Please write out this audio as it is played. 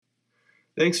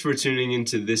Thanks for tuning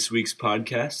into this week's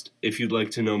podcast. If you'd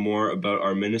like to know more about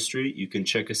our ministry, you can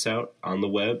check us out on the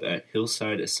web at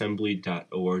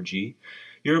hillsideassembly.org.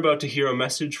 You're about to hear a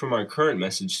message from our current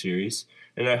message series,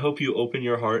 and I hope you open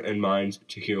your heart and mind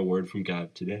to hear a word from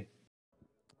God today.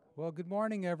 Well, good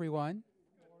morning, everyone.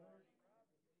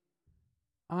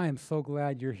 I am so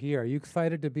glad you're here. Are you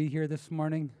excited to be here this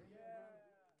morning?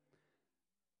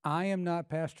 I am not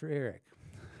Pastor Eric.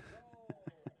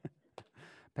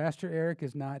 Pastor Eric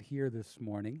is not here this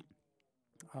morning.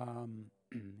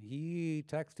 He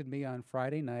texted me on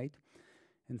Friday night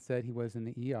and said he was in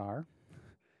the ER.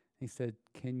 He said,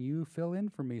 "Can you fill in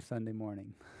for me Sunday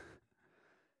morning?" I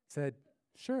said,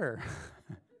 "Sure."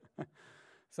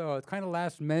 So it's kind of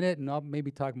last minute, and I'll maybe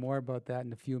talk more about that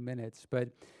in a few minutes.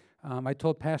 But I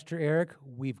told Pastor Eric,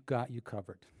 we've got you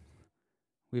covered.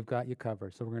 We've got you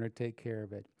covered, so we're going to take care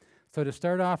of it. So to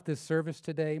start off this service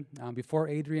today, before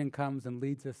Adrian comes and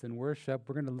leads us in worship,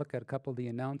 we're going to look at a couple of the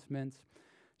announcements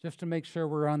just to make sure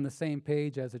we're on the same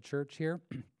page as a church here.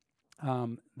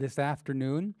 This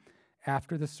afternoon,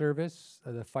 after the service,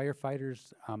 the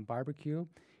firefighters barbecue,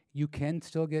 you can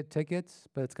still get tickets,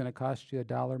 but it's going to cost you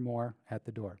 $1 more at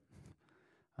the door.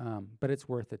 But it's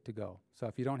worth it to go. So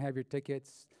if you don't have your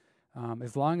tickets,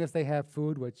 as long as they have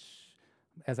food, which,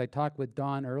 as I talked with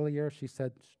Dawn earlier, she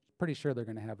said pretty sure they're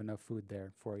going to have enough food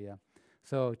there for you.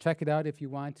 So check it out if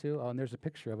you want to. Oh, and there's a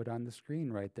picture of it on the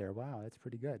screen right there. Wow, that's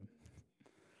pretty good.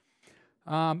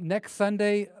 Next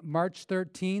Sunday, March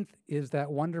 13th, is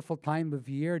that wonderful time of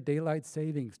year, daylight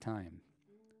savings time.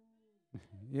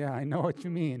 Yeah, I know what you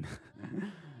mean.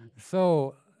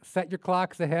 So set your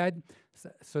clocks ahead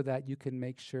so that you can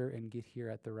make sure and get here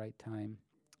at the right time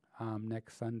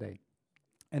next Sunday.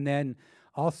 And then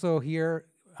also here,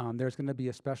 there's going to be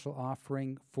a special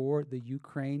offering for the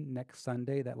Ukraine next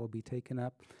Sunday that will be taken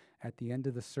up at the end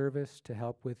of the service to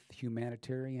help with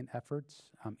humanitarian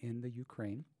efforts in the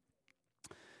Ukraine.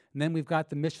 And then we've got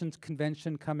the Missions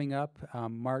Convention coming up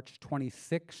March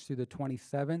 26th through the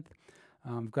 27th.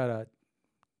 We've got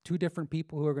two different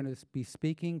people who are going to be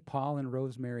speaking, Paul and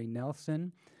Rosemary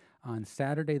Nelson, on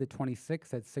Saturday the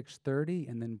 26th at 6:30,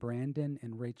 and then Brandon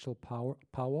and Rachel Powell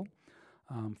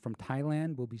from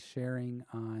Thailand will be sharing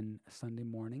on Sunday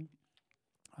morning.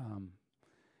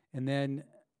 And then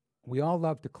we all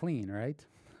love to clean, right?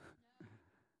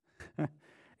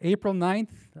 April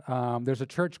 9th, there's a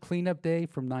church cleanup day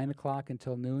from 9 o'clock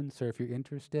until noon. So if you're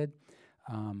interested,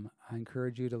 I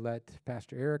encourage you to let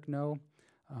Pastor Eric know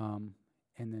and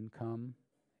then come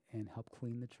and help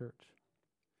clean the church.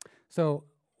 So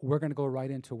we're going to go right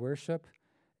into worship.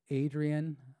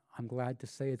 Adrian, I'm glad to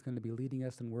say, is going to be leading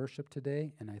us in worship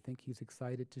today, and I think he's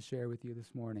excited to share with you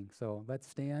this morning. So let's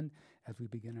stand as we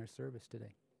begin our service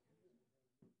today.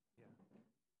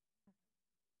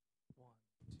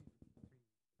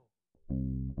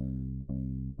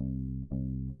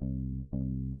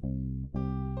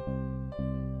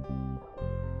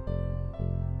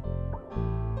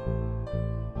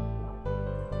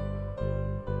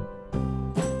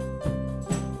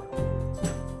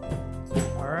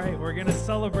 We're going to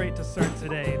celebrate to start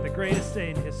today, the greatest day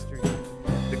in history.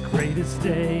 The greatest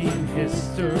day in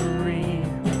history.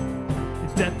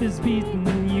 Death is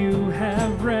beaten, you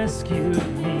have rescued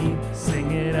me.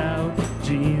 Sing it out,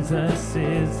 Jesus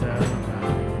is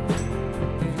alive.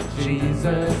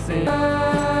 Jesus is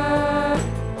alive.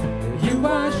 You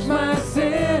wash my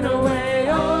sin away.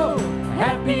 Oh,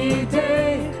 happy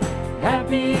day,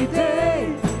 happy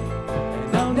day.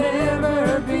 And I'll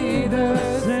never be the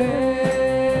same.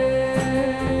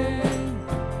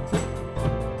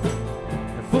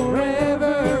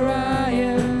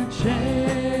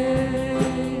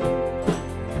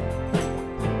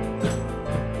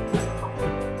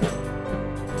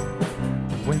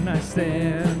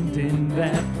 Stand in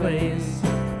that place,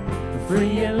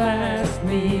 free at last,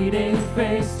 meeting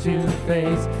face to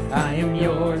face. I am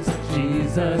yours,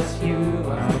 Jesus, you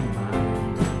are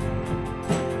mine.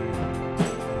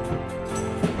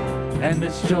 And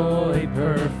this joy,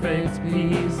 perfect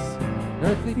peace,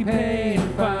 earthly pain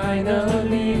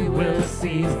finally will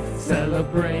cease.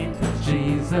 Celebrate,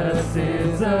 Jesus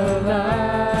is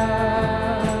alive.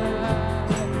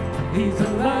 He's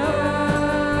alive.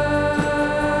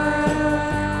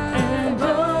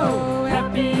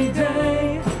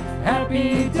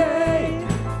 Happy day,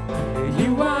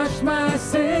 you wash my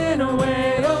sin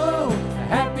away. Oh,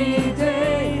 happy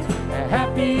day,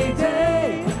 happy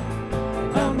day.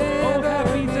 I'll never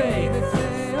happy day.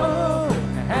 Oh,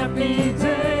 happy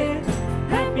day,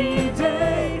 happy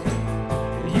day.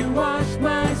 You wash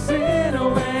my sin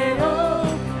away.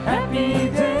 Oh, happy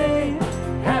day,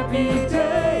 happy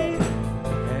day.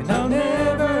 And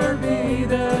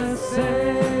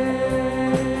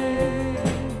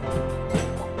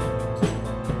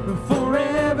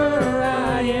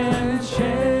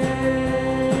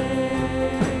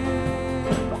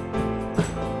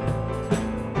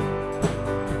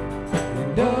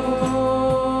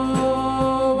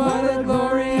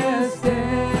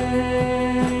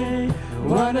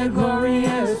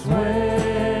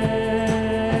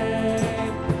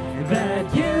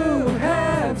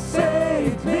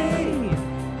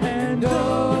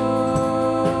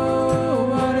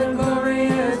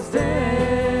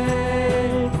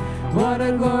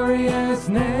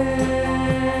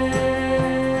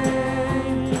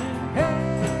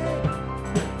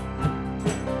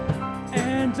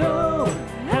And oh,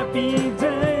 happy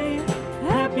day,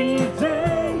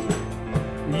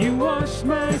 you wash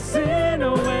my sin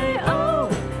away. Oh,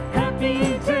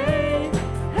 happy day,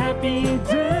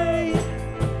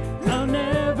 I'll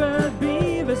never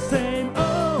be the same.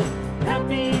 Oh,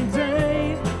 happy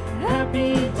day,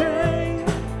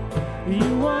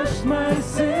 you wash my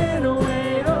sin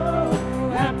away. Oh,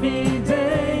 happy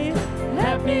day,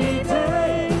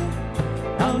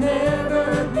 I'll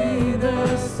never be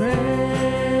the same.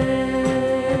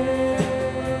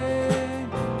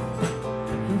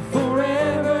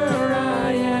 Forever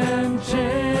I am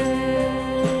changed.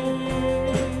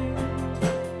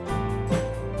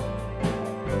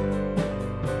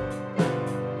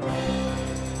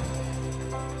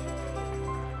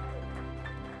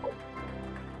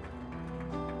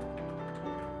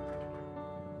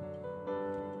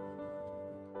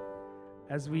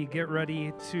 As we get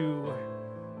ready to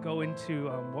go into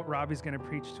what Robbie's going to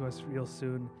preach to us real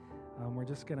soon, we're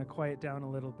just going to quiet down a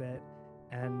little bit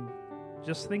and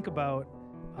just think about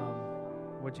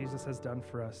what Jesus has done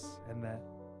for us and that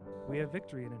we have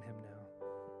victory in him now.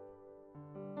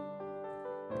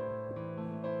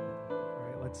 All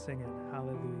right, let's sing it.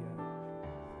 Hallelujah.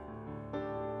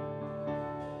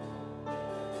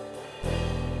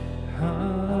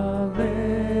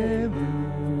 Hallelujah.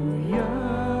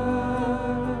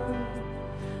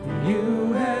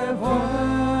 You have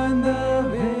won the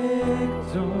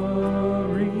victory.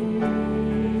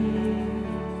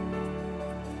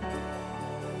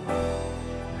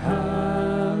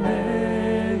 Hallelujah.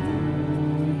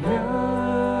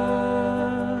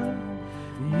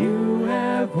 You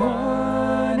have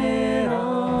won it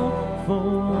all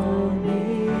for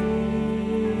me.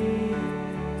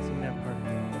 Sing that part.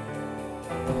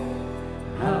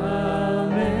 Hallelujah.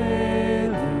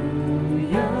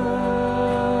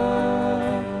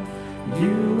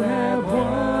 You have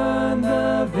won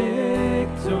the victory.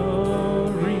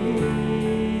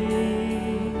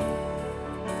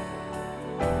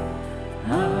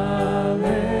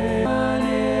 Hallelujah. Won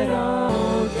it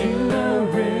all to the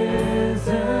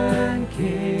risen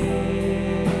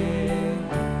King,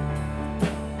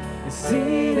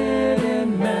 seated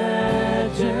in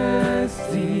majesty.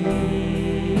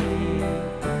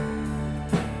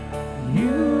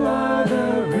 You are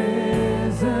the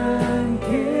risen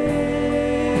King.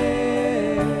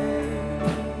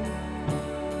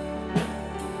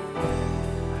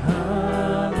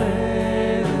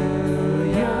 Hallelujah.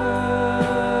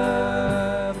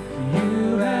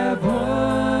 You have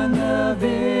won the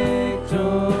victory.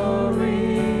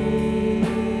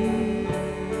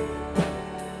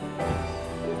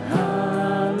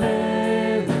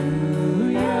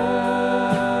 Hallelujah.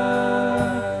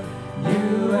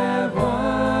 You have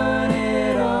won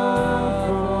it all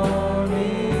for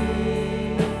me.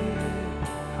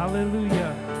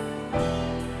 Hallelujah.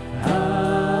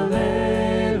 Hallelujah.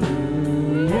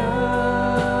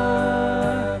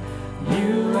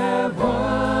 You have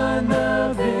won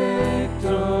the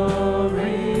victory.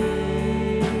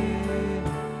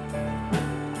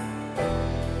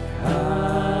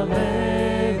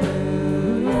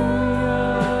 Hallelujah.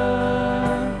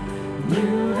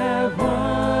 You have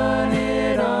won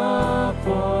it all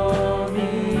for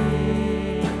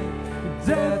me.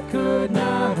 Death could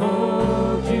not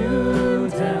hold you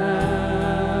down.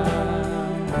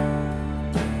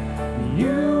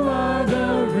 You are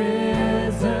the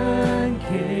risen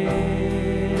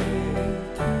King,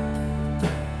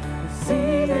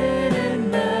 seated in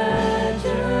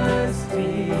majesty.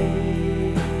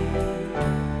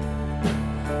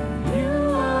 You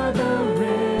are the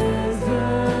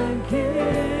risen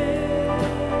King.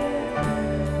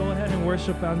 Go ahead and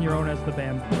worship on your own as the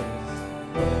band plays.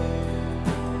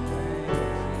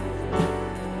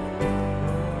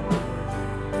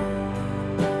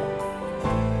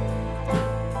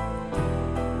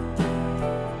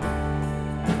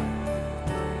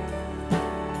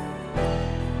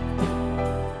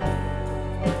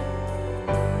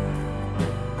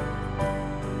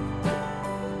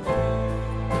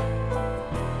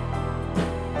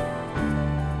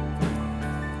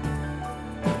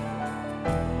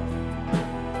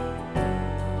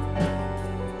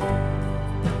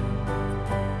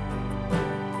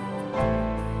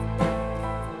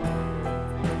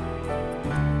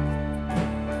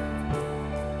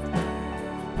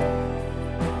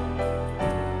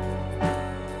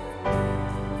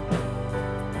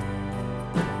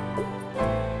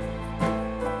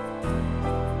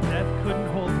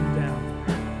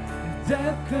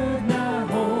 Death could not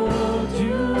hold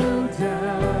you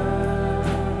down.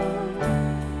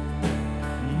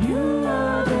 You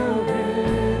are the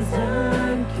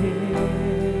risen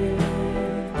King,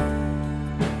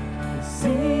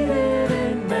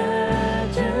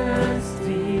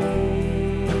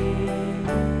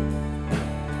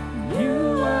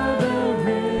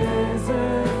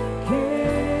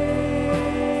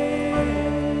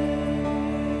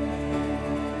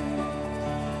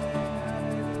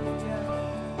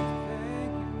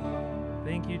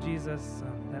 you, Jesus,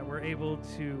 that we're able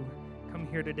to come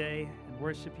here today and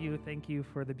worship you. Thank you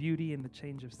for the beauty and the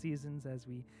change of seasons as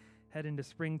we head into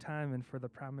springtime and for the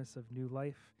promise of new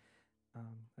life.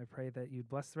 I pray that you'd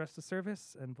bless the rest of the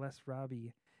service and bless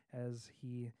Robbie as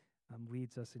he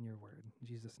leads us in your word. In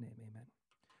Jesus' name, amen.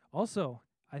 Also,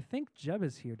 I think Jeb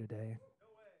is here today.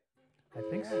 I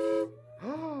think so.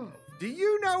 Do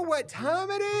you know what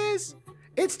time it is?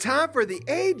 It's time for the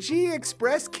AG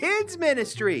Express Kids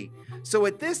Ministry. So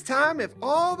at this time, if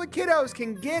all the kiddos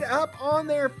can get up on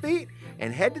their feet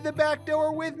and head to the back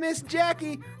door with Miss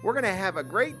Jackie, we're going to have a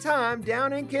great time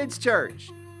down in Kids Church.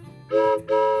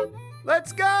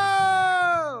 Let's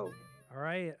go! All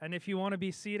right, and if you want to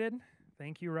be seated,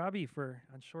 thank you, Robbie, for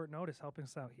on short notice helping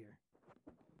us out here.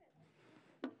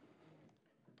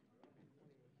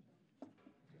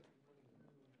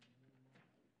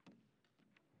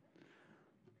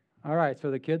 All right, so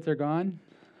the kids are gone.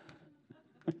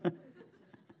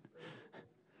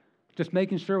 Just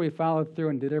making sure we followed through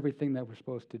and did everything that we're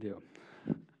supposed to do.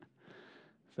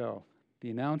 So, the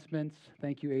announcements.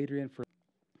 Thank you, Adrian, for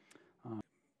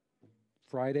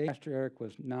Friday. Pastor Eric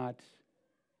was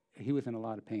he was in a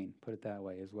lot of pain, put it that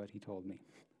way, is what he told me.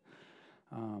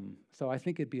 So I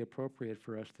think it'd be appropriate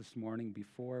for us this morning,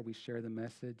 before we share the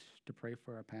message, to pray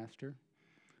for our pastor.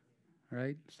 All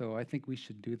right? So I think we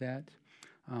should do that.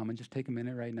 And just take a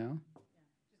minute right now. Yeah,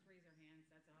 just raise your hands,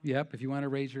 that's all. Yep, if you want to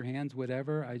raise your hands,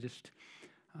 whatever.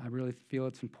 I really feel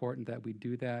it's important that we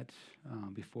do that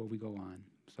before we go on.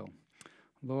 So,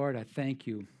 Lord, I thank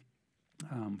you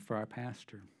for our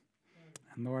pastor.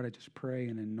 And Lord, I just pray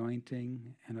an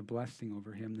anointing and a blessing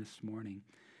over him this morning.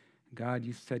 God,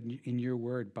 you said in your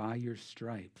word, by your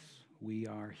stripes we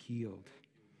are healed.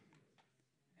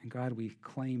 And God, we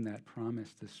claim that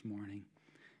promise this morning.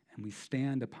 And we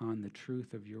stand upon the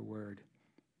truth of your word,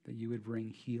 that you would bring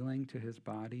healing to his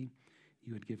body,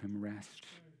 you would give him rest,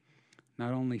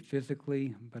 not only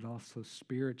physically, but also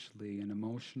spiritually and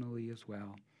emotionally as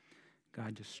well.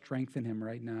 God, just strengthen him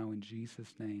right now in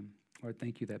Jesus' name. Lord,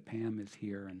 thank you that Pam is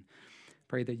here, and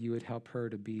pray that you would help her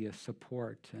to be a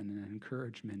support and an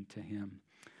encouragement to him.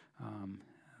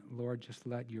 Lord, just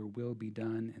let your will be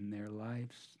done in their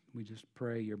lives. We just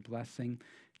pray your blessing.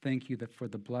 Thank you for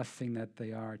the blessing that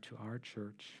they are to our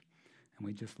church. And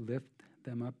we just lift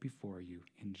them up before you.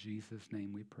 In Jesus'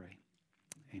 name we pray.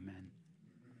 Amen.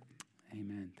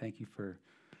 Amen. Thank you for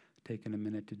taking a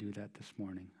minute to do that this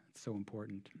morning. It's so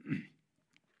important.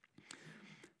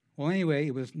 Well, anyway,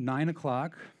 it was 9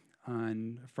 o'clock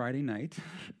on Friday night.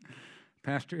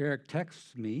 Pastor Eric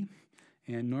texts me,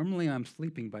 and normally I'm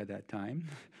sleeping by that time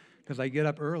because I get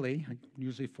up early,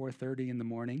 usually 4:30 in the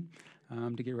morning,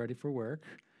 to get ready for work.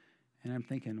 And I'm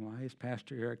thinking, why is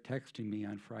Pastor Eric texting me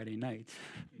on Friday night?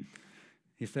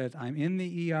 He says, I'm in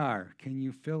the ER. Can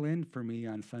you fill in for me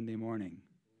on Sunday morning?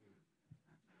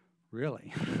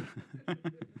 Really?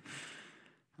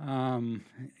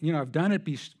 I've done it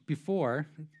before.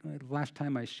 The last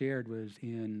time I shared was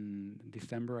in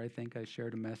December, I think I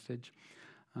shared a message.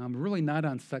 Really not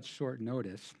on such short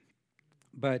notice.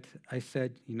 But I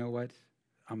said, you know what?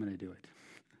 I'm going to do it.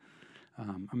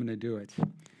 I'm going to do it.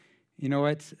 You know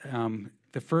what?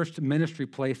 The first ministry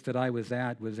place that I was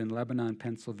at was in Lebanon,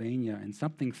 Pennsylvania, and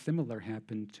something similar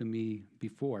happened to me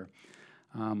before.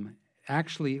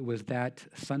 Actually, it was that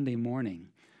Sunday morning.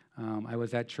 I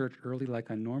was at church early like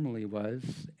I normally was,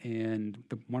 and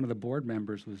one of the board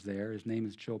members was there. His name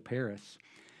is Joe Paris,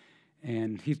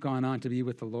 and he's gone on to be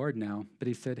with the Lord now. But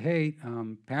he said, hey,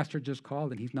 Pastor just called,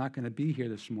 and he's not going to be here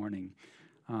this morning.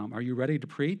 Are you ready to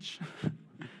preach?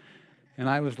 And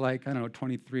I was like,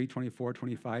 23, 24,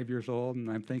 25 years old,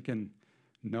 and I'm thinking,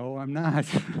 no, I'm not.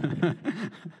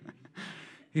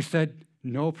 He said,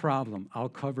 no problem, I'll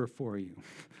cover for you.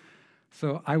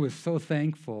 So I was so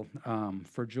thankful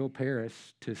for Joe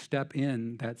Paris to step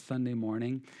in that Sunday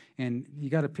morning, and you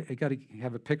got to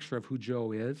have a picture of who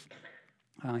Joe is.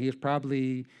 He was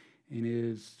probably in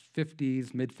his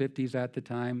 50s, mid-50s at the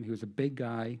time. He was a big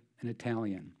guy, an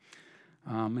Italian,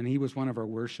 and he was one of our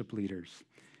worship leaders.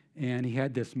 And he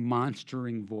had this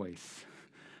monstering voice,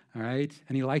 all right?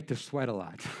 And he liked to sweat a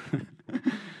lot.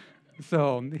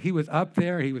 So he was up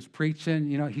there, he was preaching,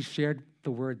 he shared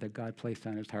the word that God placed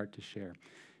on his heart to share.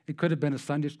 It could have been a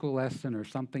Sunday school lesson or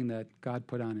something that God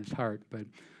put on his heart, but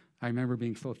I remember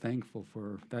being so thankful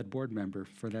for that board member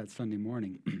for that Sunday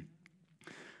morning.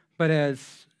 But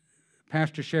as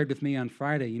Pastor shared with me on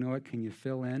Friday, you know what, can you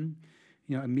fill in?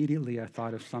 Immediately I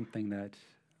thought of something that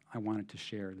I wanted to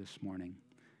share this morning.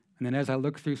 And then as I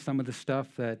look through some of the stuff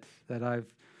that I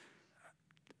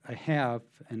have,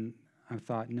 and I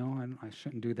thought, no, I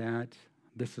shouldn't do that.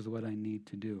 This is what I need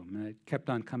to do. And it kept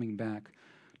on coming back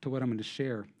to what I'm going to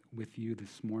share with you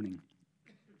this morning.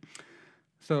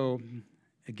 So,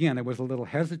 again, I was a little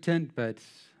hesitant, but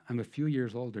I'm a few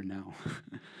years older now.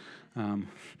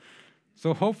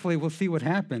 So hopefully we'll see what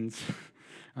happens.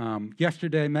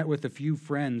 Yesterday I met with a few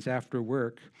friends after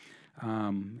work,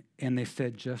 and they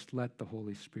said, just let the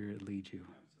Holy Spirit lead you.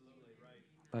 Absolutely right.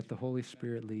 Let the Holy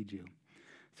Spirit lead you.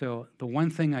 So the one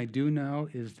thing I do know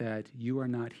is that you are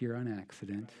not here on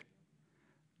accident.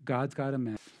 God's got a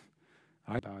message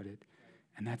about it,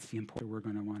 and that's the important we're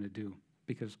going to want to do,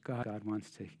 because God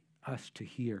wants us to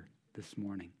hear this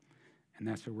morning, and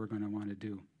that's what we're going to want to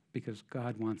do, because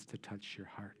God wants to touch your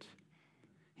heart.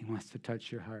 He wants to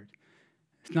touch your heart.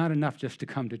 It's not enough just to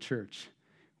come to church.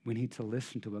 We need to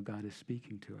listen to what God is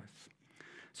speaking to us.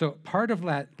 So part of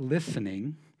that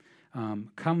listening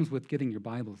comes with getting your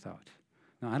Bibles out.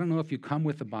 Now, I don't know if you come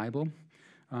with a Bible,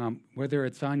 whether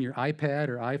it's on your iPad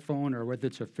or iPhone or whether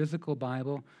it's a physical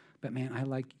Bible, but man, I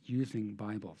like using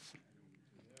Bibles.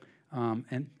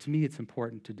 And to me, it's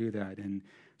important to do that. And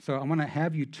so I want to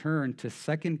have you turn to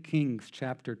 2 Kings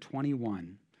chapter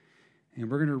 21. And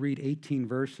we're going to read 18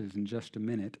 verses in just a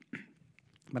minute.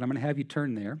 But I'm going to have you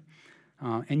turn there.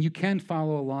 And you can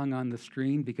follow along on the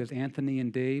screen because Anthony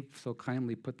and Dave so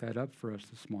kindly put that up for us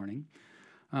this morning.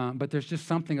 But there's just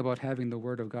something about having the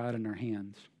Word of God in our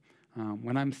hands.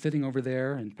 When I'm sitting over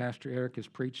there and Pastor Eric is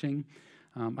preaching,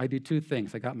 I do two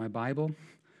things. I got my Bible,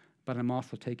 but I'm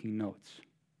also taking notes.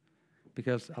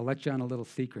 Because I'll let you on a little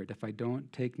secret. If I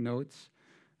don't take notes,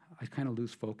 I kind of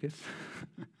lose focus.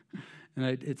 And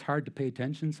it's hard to pay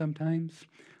attention sometimes,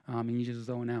 and you just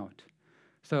zone out.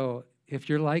 So if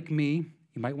you're like me,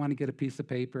 you might want to get a piece of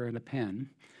paper and a pen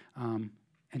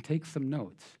and take some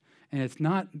notes. And it's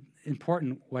not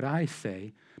important what I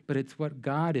say, but it's what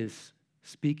God is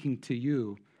speaking to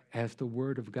you as the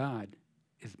Word of God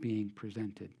is being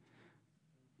presented.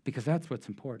 Because that's what's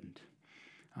important.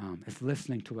 It's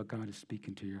listening to what God is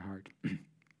speaking to your heart.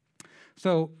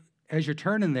 So as you're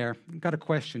turning there, I've got a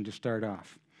question to start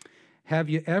off. Have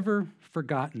you ever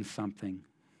forgotten something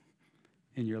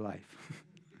in your life?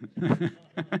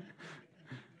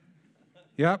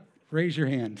 Yep, raise your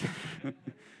hand.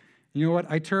 You know what?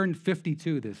 I turned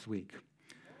 52 this week.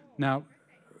 Now,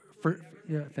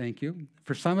 thank you.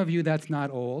 For some of you, that's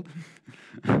not old.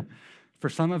 For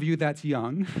some of you, that's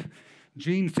young.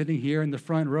 Gene sitting here in the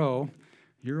front row,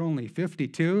 you're only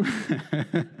 52.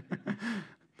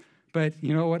 But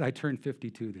you know what? I turned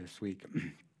 52 this week.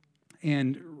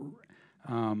 And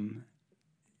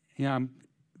I've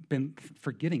been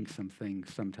forgetting some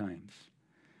things sometimes.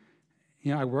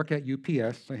 I work at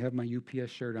UPS. I have my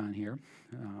UPS shirt on here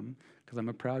because I'm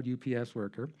a proud UPS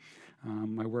worker.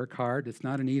 I work hard. It's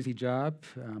not an easy job.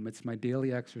 It's my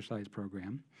daily exercise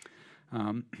program.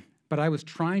 But I was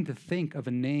trying to think of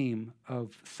a name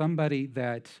of somebody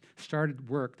that started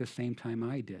work the same time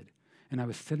I did. And I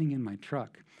was sitting in my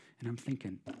truck, and I'm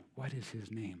thinking, what is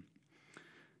his name?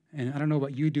 And I don't know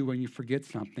what you do when you forget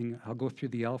something. I'll go through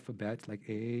the alphabet, like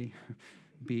A,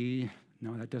 B,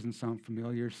 no, that doesn't sound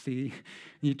familiar, C. And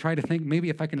you try to think, maybe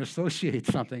if I can associate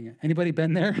something. Anybody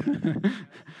been there?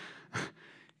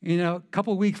 A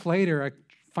couple weeks later, I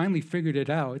finally figured it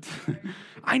out.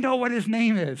 I know what his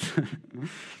name is.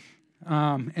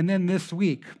 And then this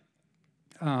week,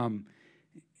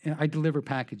 I deliver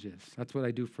packages. That's what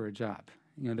I do for a job.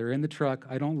 They're in the truck.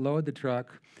 I don't load the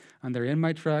truck. And they're in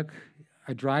my truck.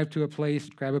 I drive to a place,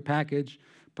 grab a package,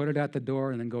 put it at the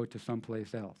door, and then go to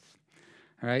someplace else.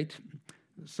 All right?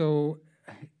 So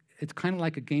it's kind of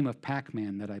like a game of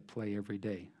Pac-Man that I play every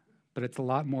day. But it's a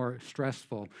lot more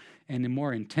stressful and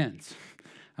more intense.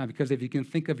 Because if you can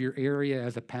think of your area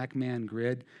as a Pac-Man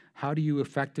grid, how do you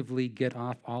effectively get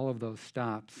off all of those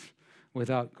stops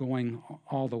without going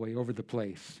all the way over the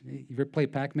place? You ever play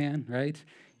Pac-Man, right?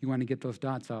 You want to get those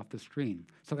dots off the screen.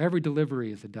 So every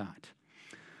delivery is a dot.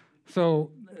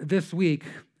 So this week,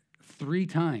 3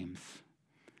 times,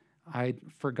 I'd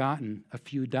forgotten a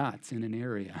few dots in an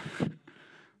area.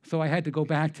 So I had to go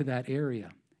back to that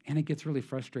area. And it gets really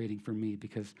frustrating for me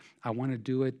because I want to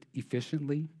do it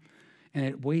efficiently. And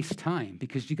it wastes time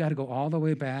because you got to go all the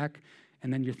way back.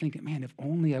 And then you're thinking, man, if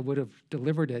only I would have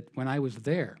delivered it when I was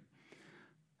there.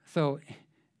 So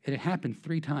it happened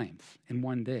 3 times in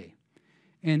one day.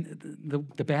 And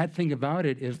the bad thing about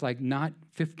it is like not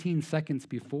 15 seconds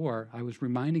before, I was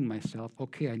reminding myself,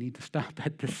 okay, I need to stop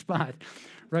at this spot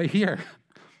right here.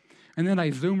 And then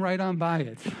I zoom right on by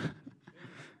it.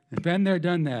 Been there,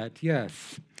 done that,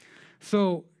 yes.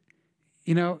 So,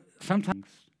 sometimes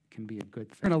it can be a good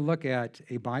thing. We're going to look at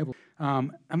a Bible.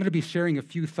 I'm going to be sharing a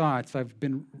few thoughts. I've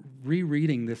been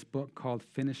rereading this book called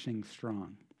Finishing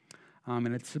Strong.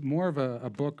 And it's more of a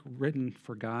book written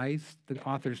for guys. The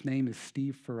author's name is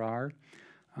Steve Farrar.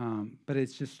 But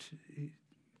it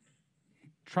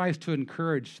tries to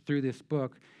encourage through this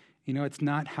book, it's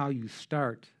not how you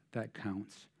start that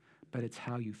counts, but it's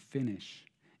how you finish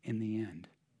in the end.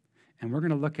 And we're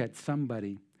going to look at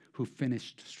somebody who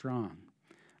finished strong.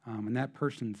 And that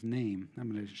person's name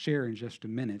I'm going to share in just a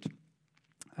minute.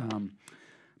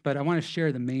 But I want to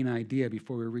share the main idea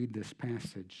before we read this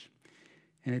passage.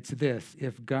 And it's this: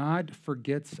 if God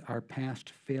forgets our past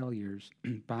failures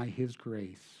by his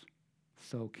grace,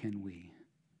 so can we.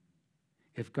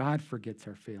 If God forgets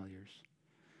our failures,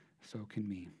 so can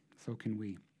we. So can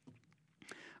we.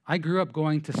 I grew up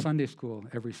going to Sunday school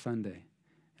every Sunday.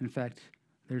 In fact,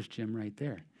 there's Jim right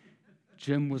there.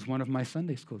 Jim was one of my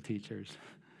Sunday school teachers.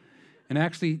 And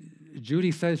actually,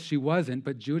 Judy says she wasn't,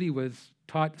 but Judy was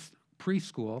taught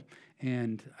preschool.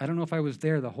 And I don't know if I was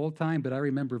there the whole time, but I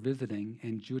remember visiting,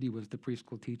 and Judy was the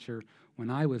preschool teacher when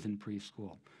I was in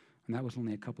preschool. And that was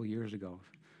only a couple years ago.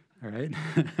 All right?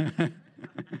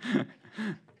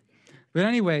 But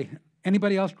anyway,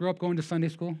 anybody else grew up going to Sunday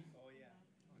school? Oh,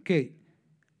 yeah. Okay,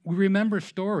 we remember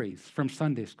stories from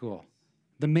Sunday school.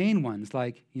 The main ones,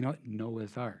 like,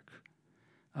 Noah's Ark.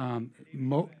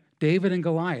 David and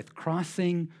Goliath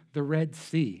crossing the Red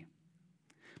Sea.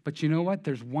 But you know what?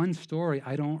 There's one story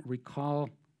I don't recall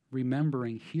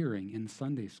remembering hearing in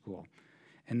Sunday school.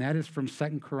 And that is from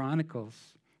 2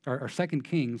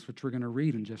 Kings, which we're going to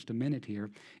read in just a minute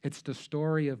here. It's the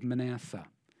story of Manasseh.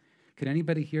 Can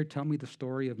anybody here tell me the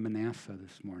story of Manasseh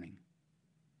this morning?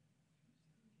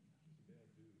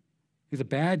 He's a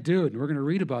bad dude, and we're going to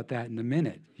read about that in a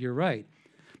minute. You're right.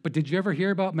 But did you ever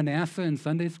hear about Manasseh in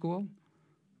Sunday school?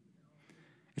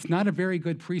 It's not a very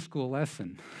good preschool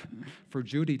lesson for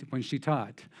Judy when she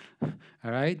taught,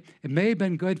 all right? It may have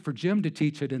been good for Jim to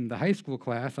teach it in the high school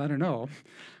class, I don't know.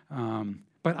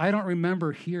 But I don't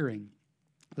remember hearing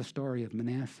the story of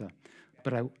Manasseh.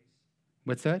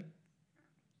 What's that?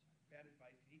 Bad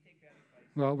advice. Did he take bad advice?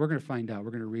 Well, we're going to find out.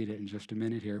 We're going to read it in just a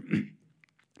minute here.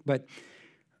 But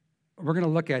we're going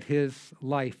to look at his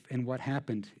life and what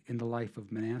happened in the life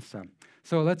of Manasseh.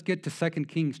 So let's get to 2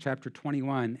 Kings chapter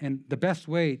 21. And the best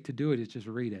way to do it is just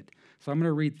read it. So I'm going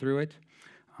to read through it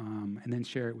and then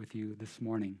share it with you this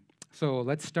morning. So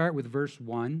let's start with verse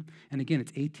 1. And again,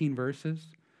 it's 18 verses,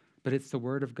 but it's the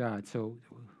Word of God. So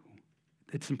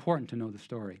it's important to know the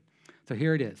story. So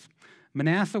here it is.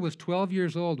 Manasseh was 12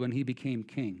 years old when he became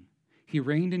king. He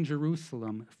reigned in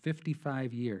Jerusalem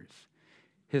 55 years.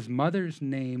 His mother's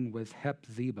name was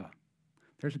Hephzibah.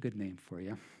 There's a good name for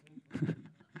you.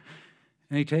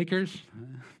 Any takers?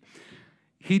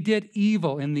 He did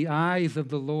evil in the eyes of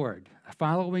the Lord,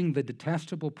 following the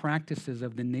detestable practices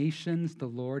of the nations the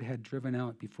Lord had driven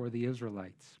out before the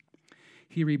Israelites.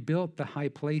 He rebuilt the high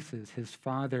places his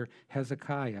father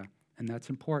Hezekiah, and that's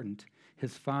important,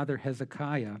 his father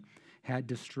Hezekiah had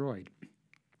destroyed.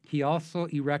 He also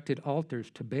erected altars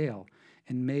to Baal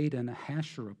and made an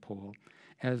Asherah pole,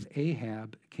 as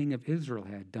Ahab, king of Israel,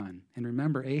 had done. And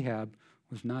remember, Ahab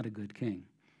was not a good king.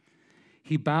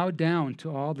 He bowed down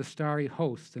to all the starry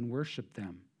hosts and worshiped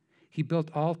them. He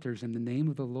built altars in the name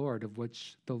of the Lord, of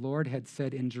which the Lord had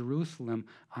said, in Jerusalem,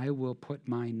 I will put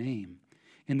my name.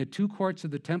 In the two courts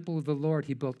of the temple of the Lord,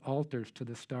 he built altars to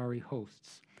the starry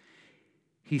hosts.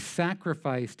 He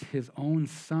sacrificed his own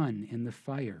son in the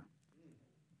fire,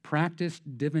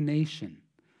 practiced divination,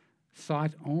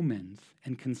 sought omens,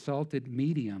 and consulted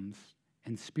mediums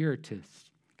and spiritists.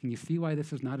 Can you see why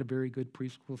this is not a very good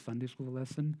preschool Sunday school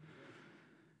lesson?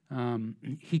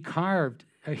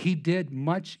 He did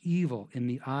much evil in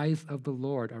the eyes of the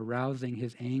Lord, arousing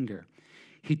his anger.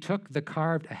 He took the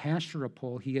carved Asherah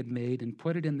pole he had made and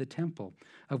put it in the temple,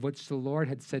 of which the Lord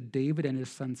had said, David and his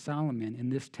son Solomon, in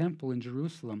this temple in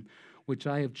Jerusalem, which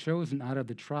I have chosen out of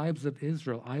the tribes of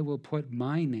Israel, I will put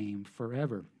my name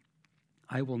forever.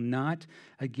 I will not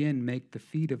again make the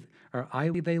feet of,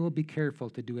 they will be careful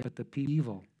to do it, but the people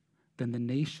evil than the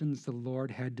nations the Lord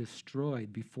had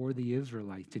destroyed before the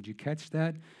Israelites. Did you catch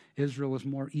that? Israel was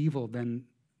more evil than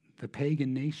the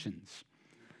pagan nations.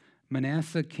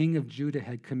 Manasseh, king of Judah,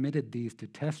 had committed these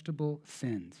detestable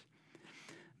sins.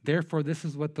 Therefore, this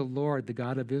is what the Lord, the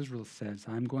God of Israel, says.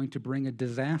 I'm going to bring a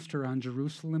disaster on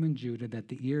Jerusalem and Judah that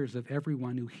the ears of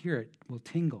everyone who hear it will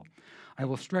tingle. I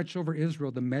will stretch over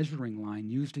Israel the measuring line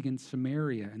used against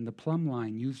Samaria and the plumb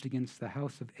line used against the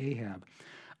house of Ahab.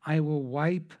 I will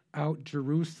wipe out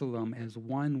Jerusalem as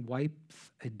one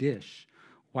wipes a dish,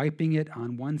 wiping it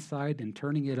on one side and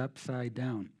turning it upside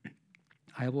down.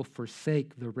 I will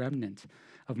forsake the remnant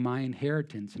of my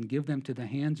inheritance and give them to the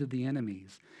hands of the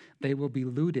enemies. They will be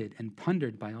looted and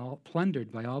plundered by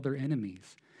all their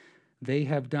enemies. They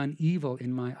have done evil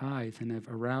in my eyes and have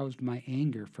aroused my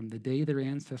anger from the day their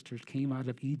ancestors came out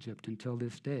of Egypt until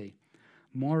this day.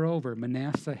 Moreover,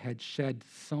 Manasseh had shed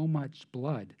so much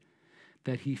blood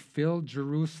that he filled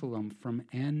Jerusalem from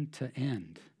end to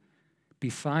end,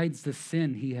 besides the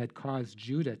sin he had caused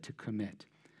Judah to commit.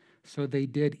 So they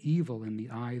did evil in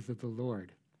the eyes of the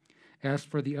Lord. As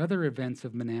for the other events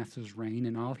of Manasseh's reign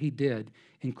and all he did,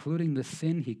 including the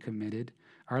sin he committed,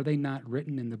 are they not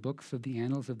written in the books of the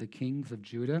annals of the kings of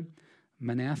Judah?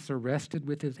 Manasseh rested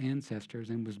with his ancestors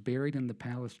and was buried in the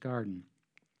palace garden,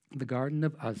 the garden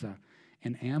of Uzzah,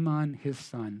 and Amon his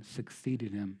son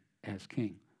succeeded him as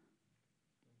king.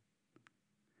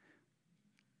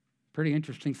 Pretty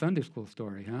interesting Sunday school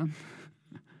story, huh?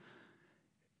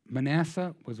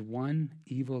 Manasseh was one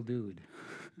evil dude.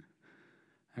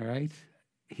 All right?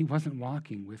 He wasn't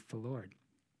walking with the Lord.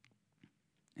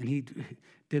 And he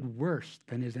did worse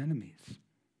than his enemies.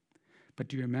 But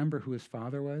do you remember who his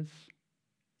father was?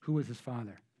 Who was his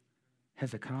father?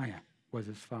 Hezekiah was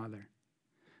his father.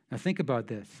 Now think about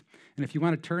this. And if you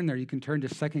want to turn there, you can turn to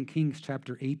 2 Kings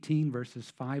chapter 18,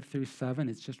 verses 5 through 7.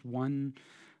 It's just one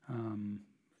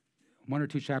or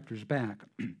two chapters back.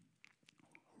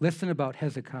 Listen about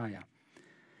Hezekiah.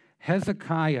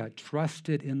 Hezekiah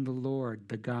trusted in the Lord,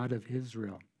 the God of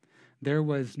Israel. There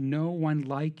was no one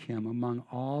like him among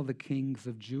all the kings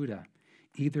of Judah,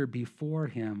 either before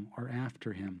him or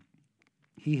after him.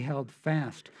 He held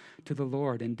fast to the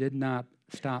Lord and did not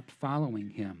stop following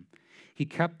him. He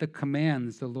kept the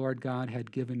commands the Lord God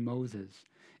had given Moses,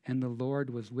 and the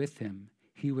Lord was with him.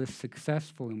 He was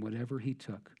successful in whatever he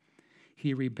took.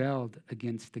 He rebelled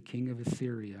against the king of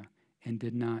Assyria and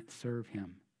did not serve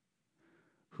him.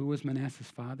 Who was Manasseh's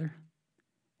father?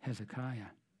 Hezekiah.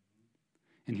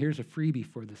 And here's a freebie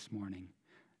for this morning.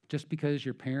 Just because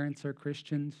your parents are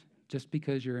Christians, just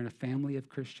because you're in a family of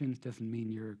Christians, doesn't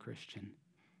mean you're a Christian.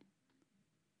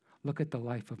 Look at the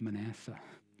life of Manasseh.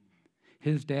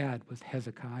 His dad was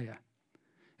Hezekiah.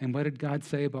 And what did God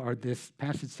say about, or this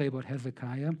passage say about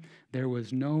Hezekiah? There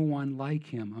was no one like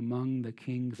him among the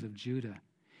kings of Judah.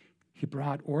 He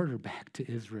brought order back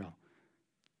to Israel.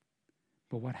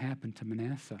 But what happened to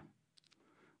Manasseh?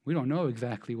 We don't know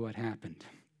exactly what happened.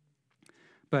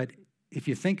 But if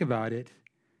you think about it,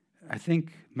 I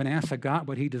think Manasseh got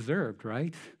what he deserved,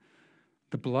 right?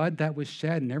 The blood that was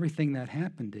shed and everything that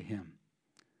happened to him.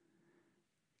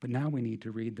 But now we need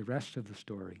to read the rest of the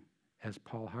story, as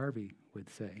Paul Harvey would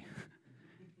say.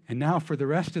 And now for the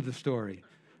rest of the story,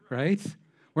 right?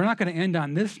 We're not going to end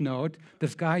on this note,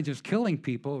 this guy just killing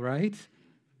people, right?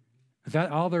 Is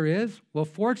that all there is? Well,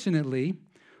 fortunately,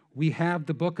 we have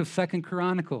the book of 2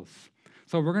 Chronicles.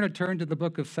 So we're going to turn to the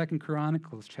book of 2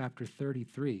 Chronicles, chapter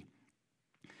 33,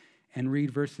 and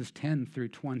read verses 10 through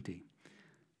 20.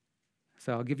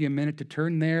 So I'll give you a minute to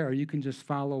turn there, or you can just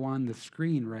follow on the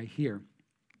screen right here.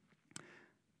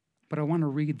 But I want to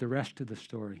read the rest of the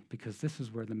story, because this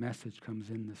is where the message comes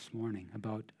in this morning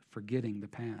about forgetting the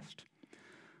past.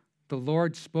 The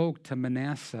Lord spoke to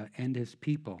Manasseh and his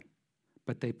people,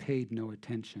 but they paid no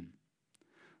attention.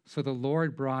 So the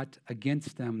Lord brought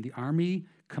against them the army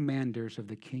commanders of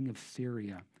the king of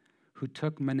Syria, who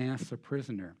took Manasseh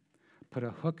prisoner, put a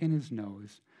hook in his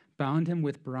nose, bound him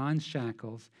with bronze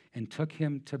shackles, and took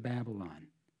him to Babylon.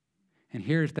 And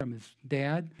here's them, his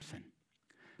dad,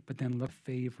 but then looked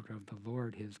favor of the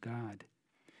Lord his God,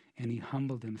 and he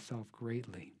humbled himself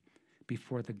greatly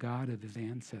before the God of his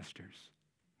ancestors.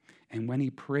 And when he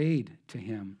prayed to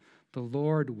him, the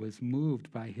Lord was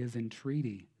moved by his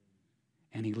entreaty,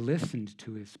 and he listened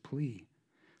to his plea,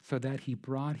 so that he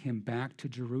brought him back to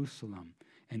Jerusalem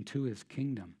and to his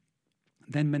kingdom.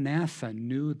 Then Manasseh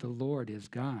knew the Lord his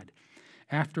God.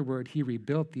 Afterward, he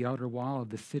rebuilt the outer wall of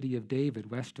the city of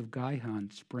David, west of Gihon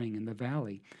Spring in the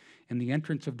valley, and the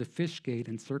entrance of the fish gate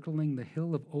encircling the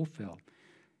hill of Ophel.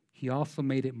 He also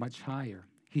made it much higher.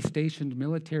 He stationed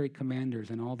military commanders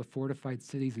in all the fortified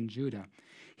cities in Judah.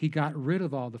 He got rid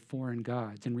of all the foreign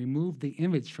gods and removed the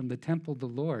image from the temple of the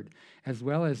Lord, as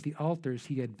well as the altars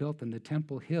he had built on the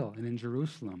temple hill and in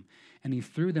Jerusalem, and he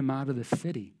threw them out of the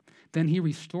city. Then he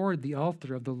restored the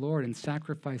altar of the Lord and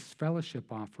sacrificed fellowship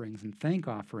offerings and thank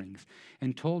offerings,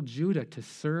 and told Judah to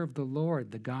serve the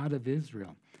Lord, the God of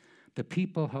Israel. The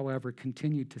people, however,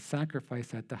 continued to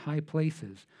sacrifice at the high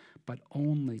places, but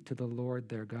only to the Lord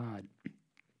their God.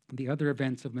 The other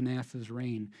events of Manasseh's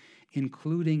reign,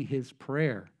 including his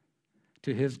prayer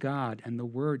to his God and the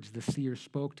words the seer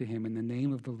spoke to him in the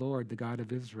name of the Lord, the God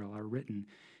of Israel, are written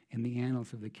in the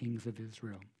annals of the kings of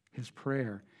Israel. His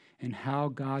prayer and how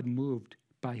God moved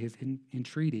by his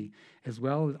entreaty, as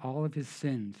well as all of his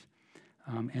sins,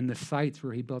 and the sites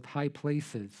where he built high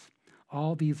places.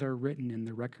 All these are written in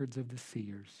the records of the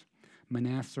seers.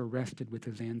 Manasseh rested with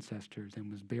his ancestors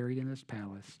and was buried in his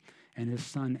palace, and his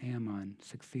son Amon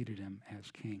succeeded him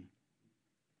as king.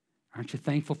 Aren't you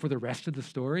thankful for the rest of the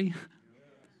story?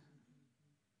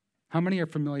 How many are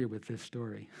familiar with this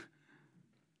story?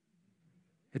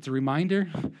 It's a reminder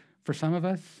for some of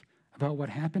us about what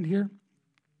happened here.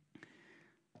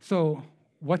 So,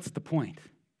 what's the point?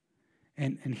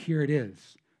 And here it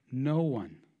is. No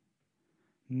one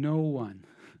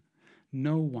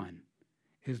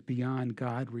is beyond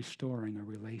God restoring a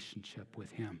relationship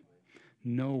with him.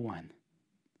 No one.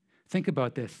 Think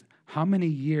about this. How many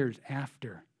years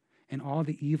after, and all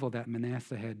the evil that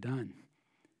Manasseh had done,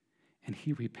 and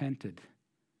he repented?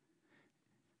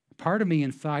 Part of me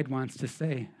inside wants to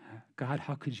say, God,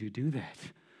 how could you do that?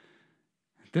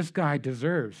 This guy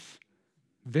deserves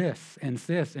this and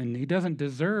this, and he doesn't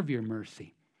deserve your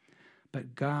mercy.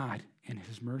 But God, in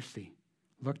his mercy,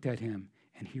 looked at him,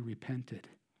 and he repented,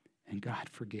 and God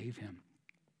forgave him.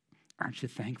 Aren't you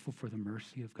thankful for the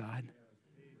mercy of God?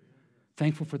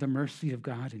 Thankful for the mercy of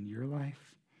God in your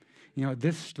life? You know,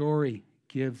 this story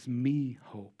gives me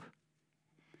hope.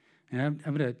 And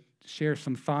I'm going to share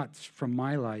some thoughts from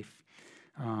my life.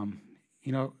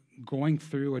 Going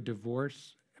through a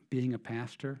divorce, being a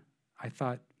pastor, I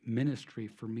thought ministry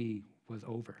for me was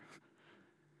over.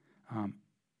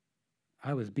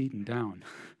 I was beaten down.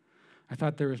 I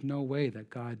thought there was no way that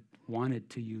God wanted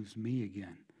to use me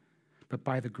again. But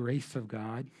by the grace of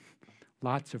God,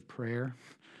 lots of prayer,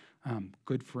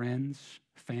 good friends,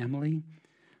 family,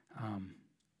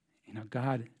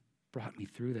 God brought me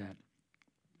through that.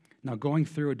 Now, going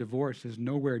through a divorce is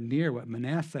nowhere near what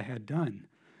Manasseh had done,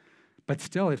 but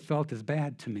still it felt as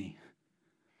bad to me.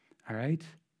 All right?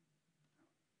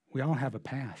 We all have a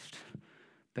past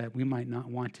that we might not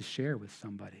want to share with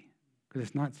somebody because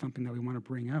it's not something that we want to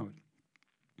bring out.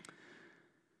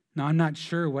 Now, I'm not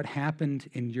sure what happened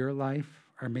in your life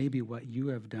or maybe what you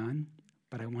have done,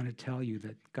 but I want to tell you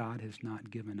that God has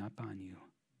not given up on you.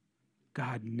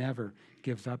 God never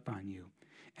gives up on you.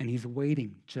 And he's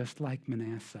waiting just like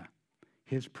Manasseh.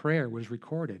 His prayer was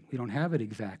recorded. We don't have it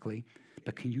exactly,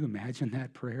 but can you imagine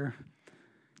that prayer?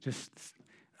 Just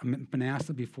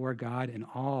Manasseh before God and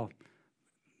all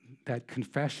that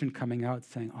confession coming out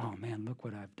saying, oh man, look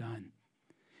what I've done.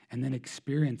 And then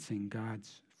experiencing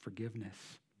God's forgiveness.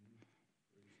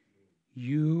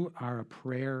 You are a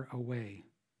prayer away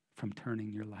from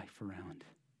turning your life around.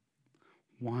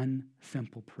 One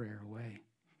simple prayer away.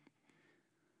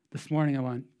 This morning I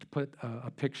want to put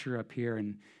a picture up here, and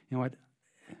you know what?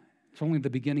 It's only the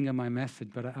beginning of my message,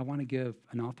 but I want to give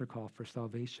an altar call for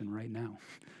salvation right now.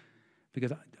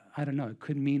 Because I don't know, it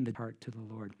could mean the heart to the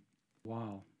Lord.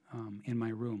 Wall in my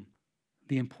room.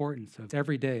 The importance of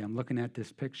every day I'm looking at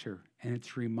this picture, and it's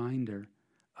a reminder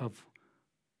of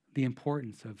the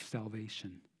importance of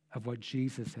salvation, of what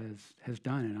Jesus has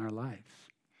done in our lives.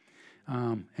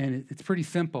 And it's pretty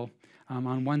simple.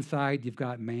 On one side, you've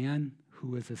got man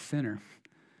who is a sinner.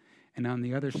 And on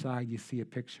the other side, you see a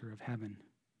picture of heaven.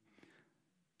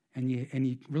 And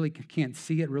you really can't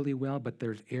see it really well, but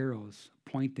there's arrows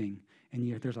pointing.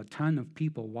 And there's a ton of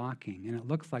people walking. And it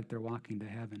looks like they're walking to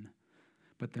heaven.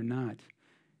 But they're not.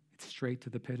 It's straight to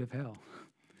the pit of hell.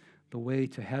 The way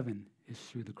to heaven is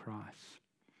through the cross.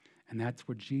 And that's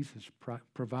what Jesus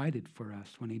provided for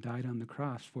us when he died on the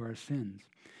cross for our sins.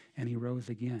 And he rose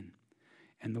again.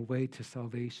 And the way to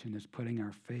salvation is putting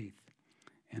our faith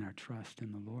and our trust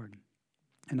in the Lord.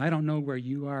 And I don't know where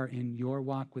you are in your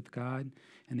walk with God.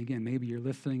 And again, maybe you're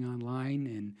listening online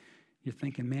and you're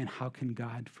thinking, man, how can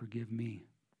God forgive me?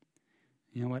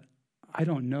 You know what? I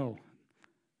don't know.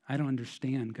 I don't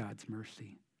understand God's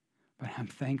mercy. But I'm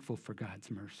thankful for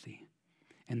God's mercy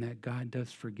and that God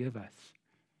does forgive us.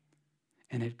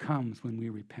 And it comes when we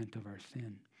repent of our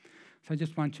sin. So I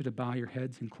just want you to bow your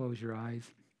heads and close your eyes.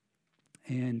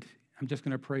 And I'm just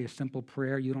going to pray a simple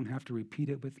prayer. You don't have to repeat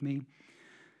it with me.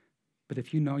 But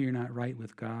if you know you're not right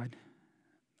with God,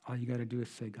 all you got to do is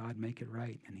say, God, make it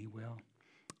right, and he will.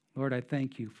 Lord, I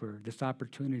thank you for this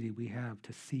opportunity we have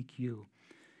to seek you.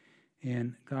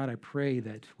 And God, I pray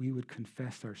that we would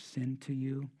confess our sin to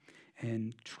you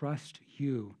and trust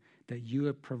you that you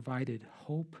have provided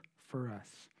hope for us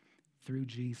through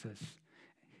Jesus,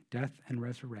 death and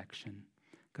resurrection.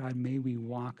 God, may we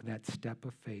walk that step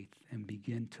of faith and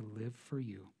begin to live for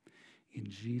you. In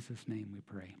Jesus' name we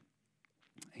pray.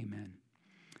 Amen.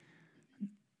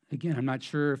 Again, I'm not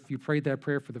sure if you prayed that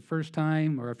prayer for the first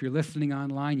time or if you're listening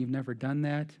online, you've never done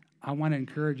that. I want to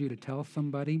encourage you to tell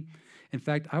somebody. In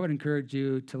fact, I would encourage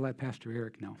you to let Pastor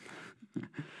Eric know.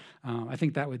 I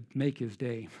think that would make his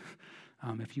day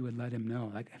if you would let him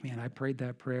know. Like, man, I prayed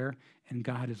that prayer, and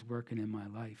God is working in my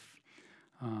life.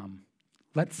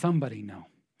 Let somebody know.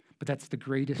 But that's the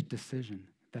greatest decision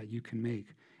that you can make.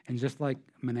 And just like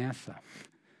Manasseh,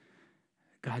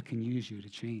 God can use you to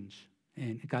change.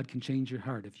 And God can change your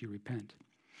heart if you repent.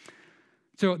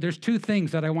 So there's two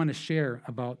things that I want to share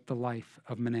about the life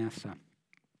of Manasseh.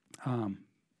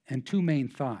 And two main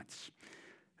thoughts.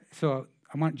 So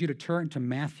I want you to turn to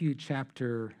Matthew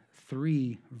chapter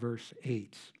 3, verse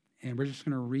 8. And we're just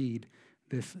going to read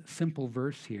this simple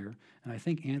verse here. And I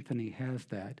think Anthony has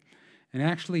that. And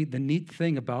actually, the neat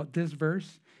thing about this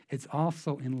verse, it's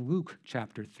also in Luke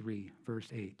chapter 3, verse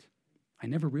 8. I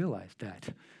never realized that.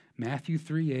 Matthew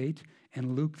 3:8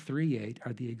 and Luke 3:8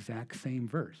 are the exact same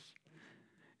verse.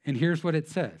 And here's what it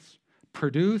says.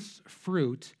 Produce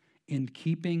fruit in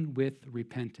keeping with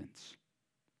repentance.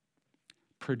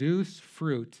 Produce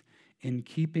fruit in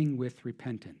keeping with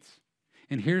repentance.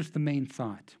 And here's the main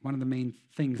thought, one of the main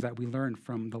things that we learned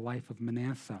from the life of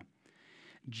Manasseh.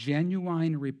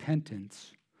 Genuine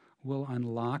repentance will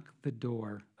unlock the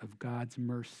door of God's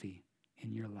mercy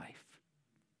in your life.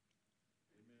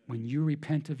 When you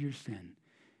repent of your sin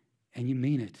and you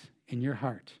mean it in your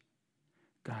heart,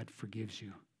 God forgives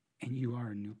you and you are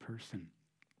a new person.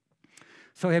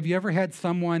 So have you ever had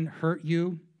someone hurt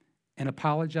you and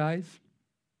apologize,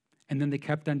 and then they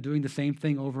kept on doing the same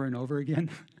thing over and over again?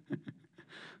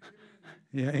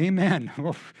 Yeah, amen.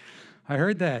 Oh, I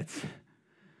heard that.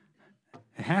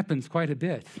 It happens quite a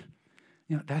bit.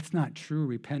 You know, that's not true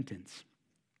repentance.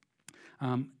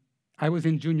 I was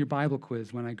in junior Bible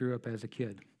quiz when I grew up as a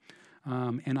kid,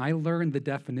 and I learned the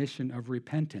definition of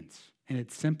repentance, and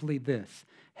it's simply this: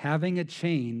 having a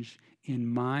change in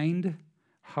mind,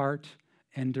 heart,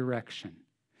 and direction.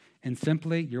 And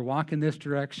simply, you're walking this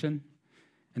direction,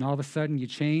 and all of a sudden you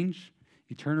change,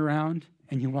 you turn around,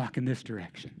 and you walk in this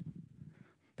direction.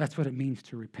 That's what it means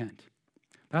to repent.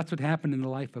 That's what happened in the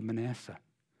life of Manasseh.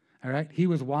 All right? He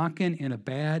was walking in a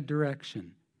bad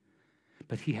direction,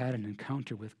 but he had an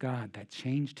encounter with God that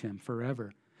changed him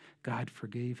forever. God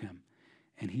forgave him,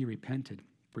 and he repented.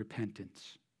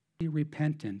 Repentance. Be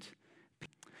repentant.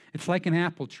 It's like an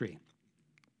apple tree.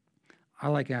 I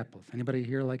like apples. Anybody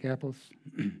here like apples?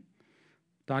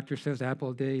 Doctor says apple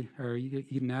a day, or you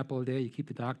eat an apple a day, you keep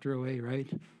the doctor away, right?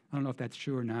 I don't know if that's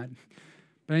true or not.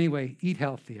 But anyway, eat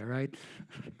healthy, all right?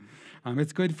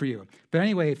 It's good for you. But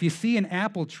anyway, if you see an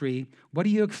apple tree, what do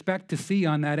you expect to see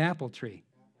on that apple tree?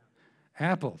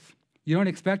 Apples. You don't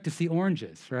expect to see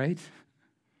oranges, right?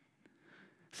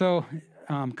 So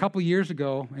a couple years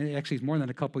ago, actually it's more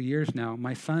than a couple years now,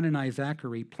 my son and I,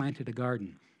 Zachary, planted a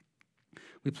garden.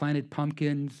 We planted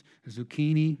pumpkins,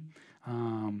 zucchini,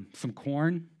 some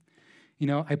corn. You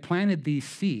know, I planted these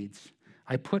seeds.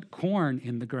 I put corn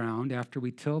in the ground after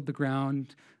we tilled the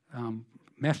ground,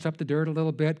 messed up the dirt a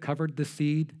little bit, covered the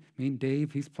seed. I mean,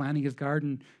 Dave, he's planting his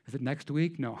garden. Is it next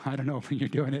week? No, I don't know when you're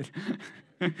doing it.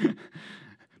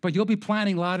 But you'll be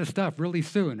planting a lot of stuff really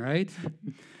soon, right?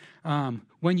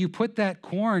 When you put that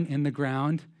corn in the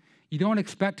ground, you don't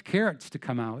expect carrots to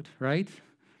come out, right?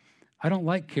 I don't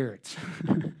like carrots.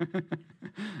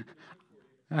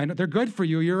 I know they're good for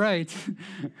you, you're right.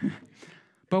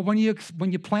 But when you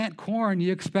plant corn,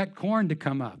 you expect corn to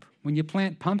come up. When you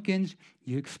plant pumpkins,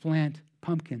 you expect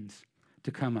pumpkins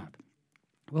to come up.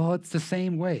 Well, it's the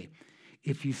same way.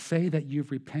 If you say that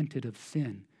you've repented of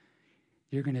sin,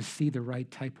 you're going to see the right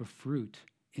type of fruit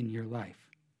in your life.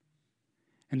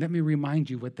 And let me remind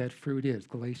you what that fruit is,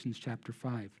 Galatians chapter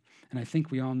 5. And I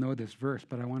think we all know this verse,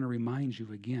 but I want to remind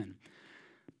you again.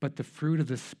 But the fruit of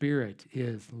the Spirit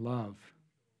is love,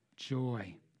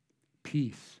 joy,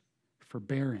 peace,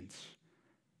 forbearance,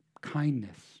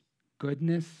 kindness,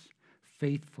 goodness,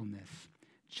 faithfulness,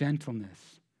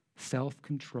 gentleness,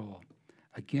 self-control.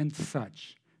 Against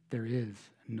such there is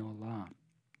no law.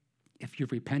 If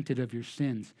you've repented of your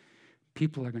sins,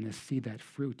 people are going to see that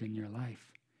fruit in your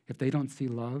life. If they don't see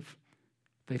love,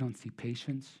 if they don't see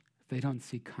patience, if they don't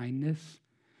see kindness,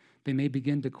 they may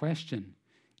begin to question,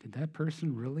 did that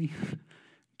person really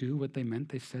do what they meant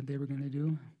they said they were going to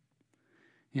do?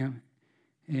 You know,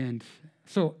 and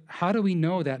so how do we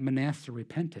know that Manasseh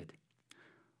repented?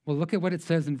 Well, look at what it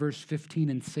says in verse 15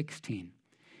 and 16.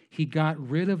 He got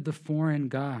rid of the foreign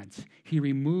gods. He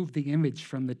removed the image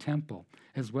from the temple,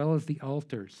 as well as the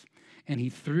altars, and he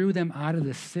threw them out of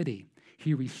the city.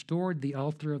 He restored the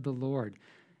altar of the Lord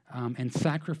and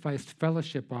sacrificed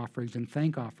fellowship offerings and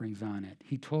thank offerings on it.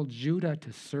 He told Judah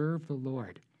to serve the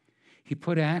Lord. He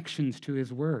put actions to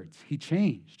his words. He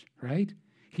changed, right?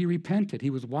 He repented. He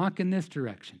was walking this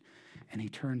direction. and he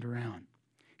turned around.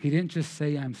 He didn't just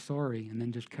say, I'm sorry, and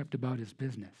then just kept about his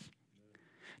business.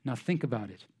 Now think about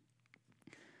it.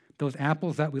 Those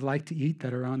apples that we like to eat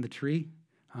that are on the tree,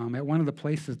 at one of the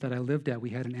places that I lived at, we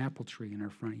had an apple tree in our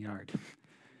front yard.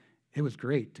 It was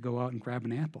great to go out and grab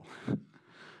an apple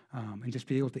and just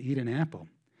be able to eat an apple.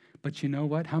 But you know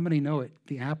what? How many know it?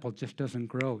 The apple just doesn't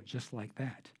grow just like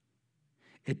that.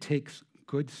 It takes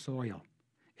good soil.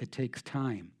 It takes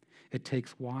time. It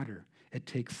takes water. It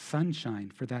takes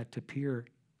sunshine for that to appear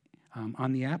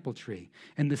on the apple tree.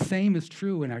 And the same is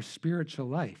true in our spiritual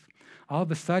life. All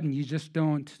of a sudden, you just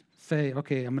don't say,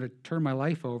 okay, I'm going to turn my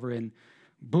life over and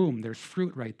boom, there's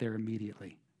fruit right there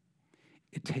immediately.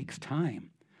 It takes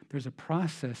time. There's a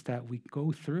process that we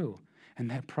go through, and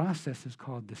that process is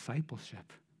called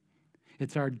discipleship.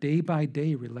 It's our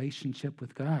day-by-day relationship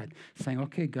with God, saying,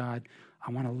 okay, God,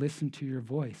 I want to listen to your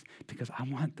voice because I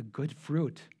want the good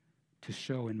fruit to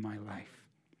show in my life.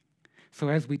 So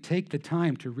as we take the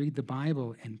time to read the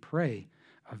Bible and pray,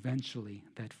 eventually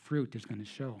that fruit is going to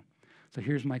show. So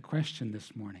here's my question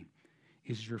this morning.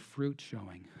 Is your fruit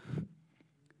showing?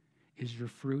 Is your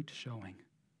fruit showing?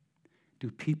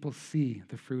 Do people see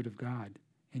the fruit of God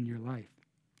in your life?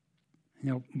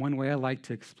 You know, one way I like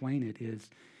to explain it is,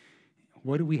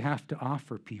 what do we have to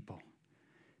offer people?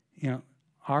 You know,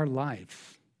 our lives.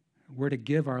 We're to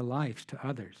give our lives to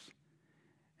others.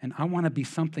 And I want to be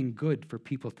something good for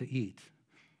people to eat.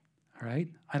 All right?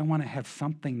 I don't want to have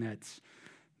something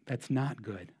that's not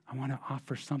good. I want to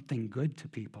offer something good to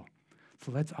people.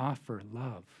 So let's offer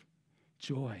love,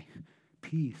 joy,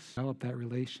 peace, develop that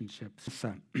relationship.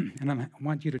 And I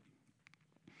want you to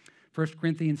 1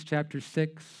 Corinthians chapter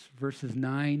 6, verses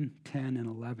 9, 10, and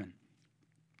 11.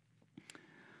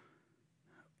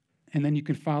 And then you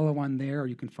can follow on there, or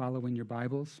you can follow in your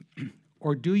Bibles.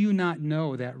 Or do you not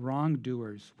know that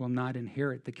wrongdoers will not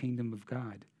inherit the kingdom of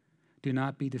God? Do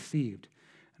not be deceived.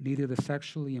 Neither the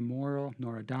sexually immoral,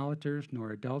 nor idolaters,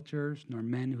 nor adulterers, nor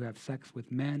men who have sex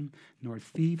with men, nor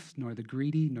thieves, nor the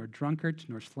greedy, nor drunkards,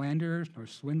 nor slanderers, nor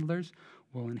swindlers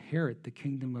will inherit the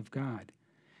kingdom of God.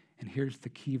 And here's the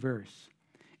key verse.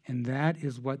 And that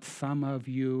is what some of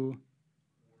you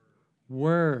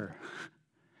were.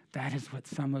 That is what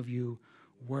some of you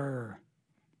were.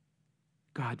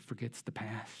 God forgets the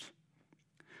past.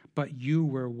 But you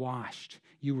were washed,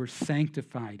 you were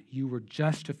sanctified, you were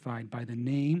justified by the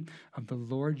name of the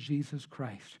Lord Jesus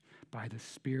Christ, by the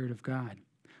Spirit of God.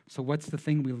 So what's the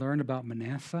thing we learn about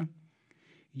Manasseh?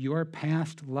 Your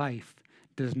past life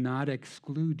does not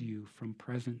exclude you from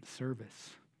present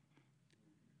service.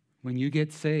 When you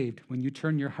get saved, when you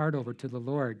turn your heart over to the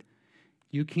Lord,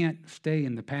 you can't stay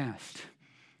in the past.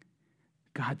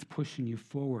 God's pushing you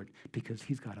forward because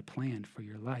he's got a plan for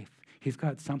your life. He's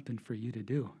got something for you to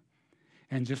do.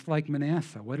 And just like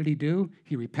Manasseh, what did he do?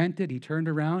 He repented, he turned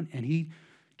around, and he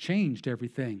changed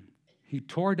everything. He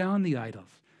tore down the idols,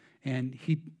 and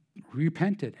he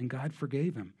repented, and God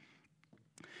forgave him.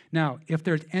 Now, if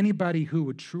there's anybody who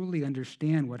would truly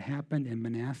understand what happened in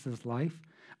Manasseh's life,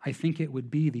 I think it would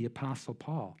be the Apostle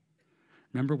Paul.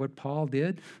 Remember what Paul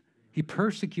did? He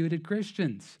persecuted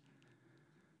Christians,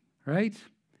 right?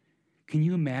 Can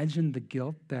you imagine the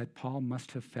guilt that Paul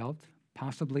must have felt,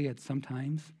 possibly at some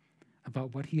times,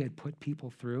 about what he had put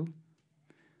people through?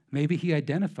 Maybe he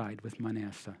identified with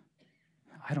Manasseh.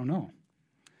 I don't know.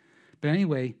 But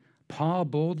anyway, Paul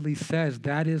boldly says,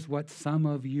 that is what some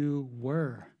of you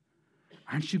were.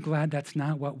 Aren't you glad that's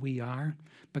not what we are?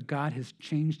 But God has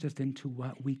changed us into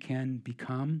what we can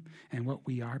become and what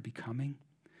we are becoming.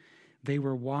 They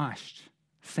were washed,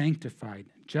 sanctified,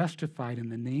 justified in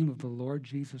the name of the Lord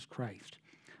Jesus Christ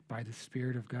by the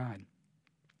Spirit of God.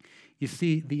 You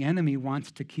see, the enemy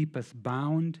wants to keep us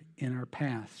bound in our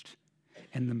past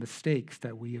and the mistakes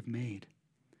that we have made.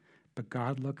 But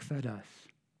God looks at us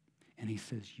and he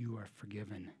says, you are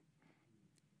forgiven.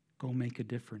 Go make a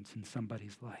difference in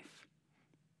somebody's life.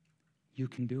 You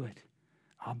can do it.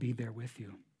 I'll be there with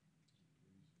you.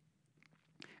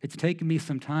 It's taken me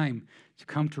some time to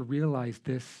come to realize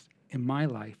this in my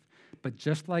life. But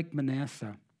just like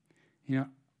Manasseh,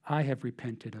 I have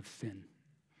repented of sin.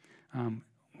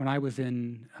 When I was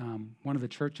in one of the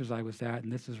churches I was at,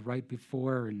 and this is right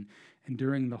before and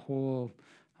during the whole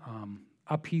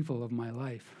upheaval of my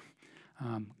life,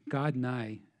 God and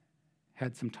I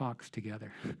had some talks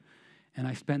together. And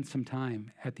I spent some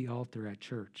time at the altar at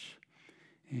church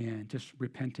and just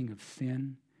repenting of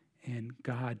sin, and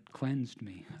God cleansed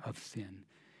me of sin.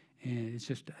 And it's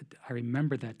just, I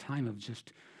remember that time of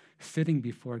just sitting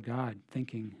before God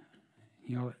thinking,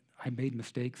 I made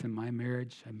mistakes in my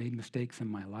marriage, I made mistakes in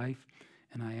my life,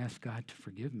 and I asked God to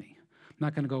forgive me.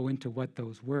 not going to go into what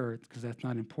those were because that's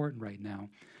not important right now,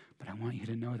 but I want you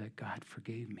to know that God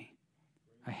forgave me.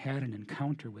 I had an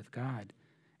encounter with God,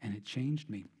 and it changed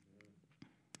me.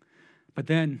 But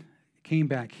then came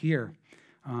back here.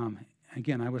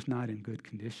 Again, I was not in good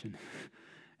condition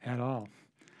at all.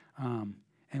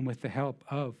 And with the help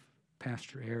of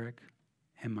Pastor Eric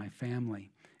and my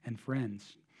family and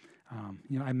friends,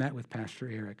 I met with Pastor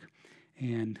Eric,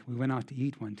 and we went out to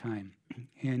eat one time,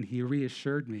 and he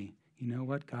reassured me, you know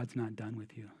what? God's not done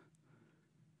with you.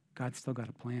 God's still got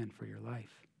a plan for your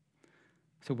life.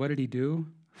 So what did he do?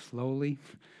 Slowly,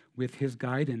 with his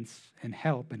guidance and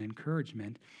help and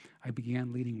encouragement, I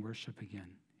began leading worship again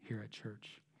here at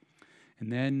church.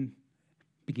 And then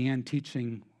began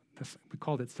teaching, we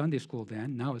called it Sunday school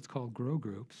then, now it's called Grow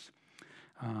Groups.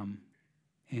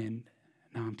 And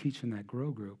now I'm teaching that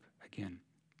Grow Group again.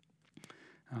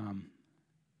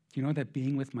 You know that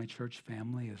being with my church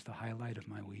family is the highlight of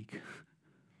my week?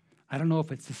 I don't know if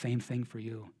it's the same thing for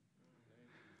you,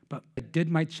 but I did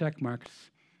my check marks.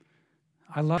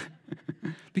 I love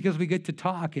because we get to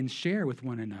talk and share with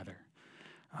one another.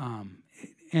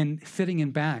 And sitting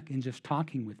in back and just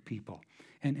talking with people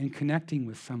and connecting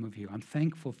with some of you. I'm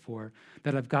thankful for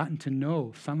that I've gotten to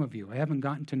know some of you. I haven't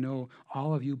gotten to know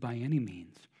all of you by any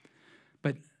means,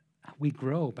 but we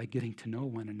grow by getting to know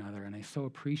one another, and I so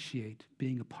appreciate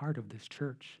being a part of this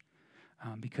church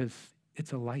because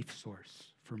it's a life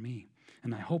source for me,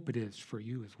 and I hope it is for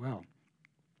you as well.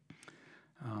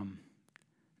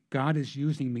 God is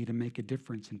using me to make a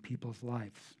difference in people's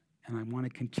lives, and I want to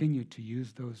continue to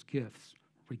use those gifts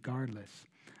regardless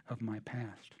of my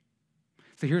past.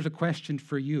 So here's a question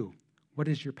for you. What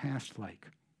is your past like?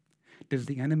 Does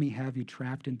the enemy have you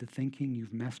trapped into thinking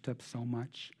you've messed up so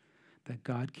much that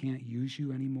God can't use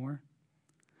you anymore?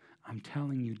 I'm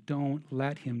telling you, don't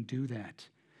let him do that.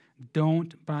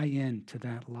 Don't buy into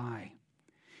that lie.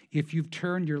 If you've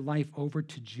turned your life over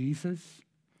to Jesus,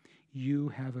 you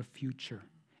have a future,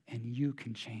 and you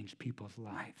can change people's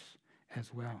lives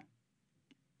as well.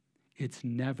 It's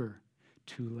never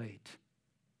too late.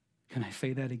 Can I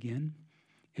say that again?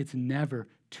 It's never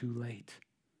too late.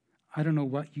 I don't know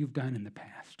what you've done in the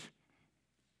past,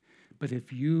 but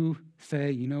if you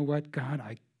say, you know what, God,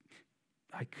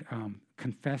 I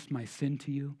confess my sin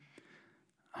to you,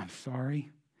 I'm sorry,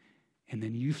 and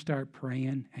then you start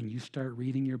praying and you start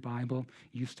reading your Bible,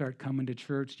 you start coming to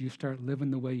church, you start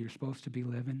living the way you're supposed to be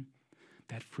living,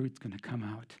 that fruit's going to come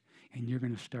out, and you're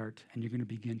going to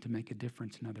begin to make a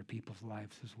difference in other people's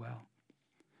lives as well.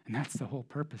 And that's the whole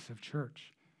purpose of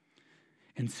church.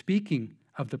 And speaking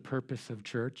of the purpose of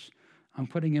church, I'm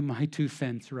putting in my 2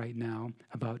 cents right now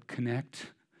about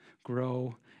connect,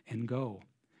 grow, and go,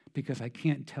 because I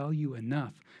can't tell you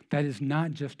enough. That is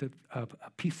not just a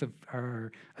piece of,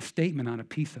 or a statement on a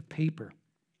piece of paper.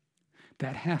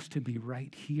 That has to be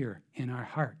right here in our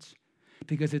hearts,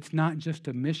 because it's not just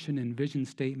a mission and vision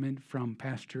statement from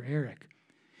Pastor Eric.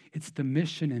 It's the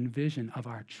mission and vision of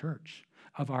our church,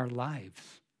 of our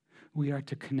lives. We are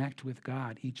to connect with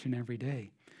God each and every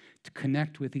day, to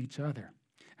connect with each other.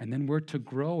 And then we're to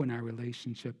grow in our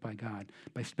relationship by God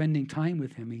by spending time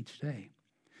with him each day.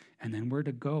 And then we're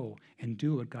to go and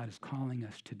do what God is calling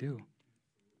us to do.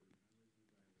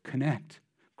 Connect,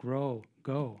 grow,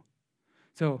 go.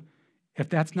 So if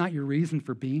that's not your reason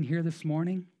for being here this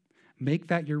morning, make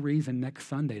that your reason next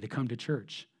Sunday to come to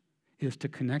church, is to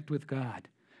connect with God,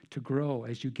 to grow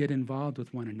as you get involved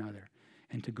with one another,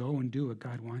 and to go and do what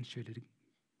God wants you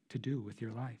to do with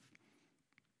your life.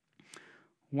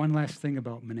 One last thing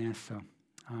about Manasseh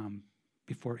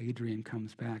before Adrian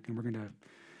comes back, and we're going to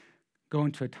go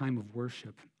into a time of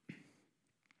worship.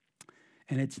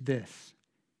 And it's this.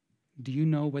 Do you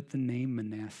know what the name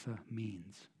Manasseh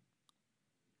means?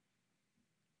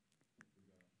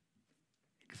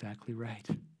 Exactly right.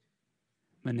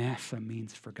 Manasseh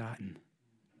means forgotten.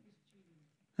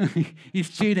 He's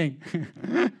cheating.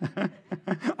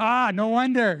 No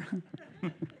wonder.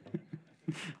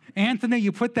 Anthony,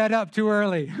 you put that up too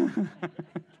early.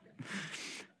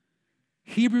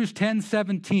 Hebrews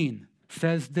 10:17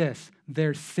 says this,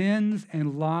 their sins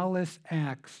and lawless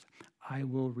acts I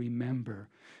will remember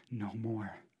no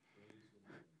more.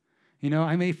 You know,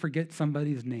 I may forget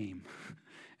somebody's name,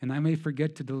 and I may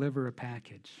forget to deliver a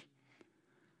package,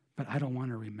 but I don't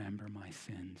want to remember my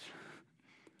sins.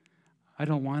 I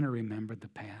don't want to remember the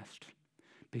past,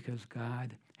 because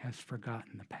God has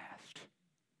forgotten the past.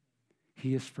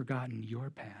 He has forgotten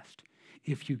your past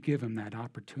if you give him that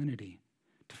opportunity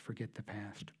to forget the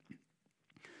past.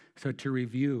 So to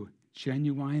review,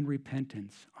 genuine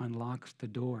repentance unlocks the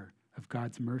door of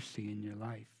God's mercy in your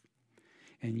life.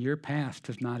 And your past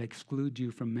does not exclude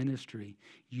you from ministry.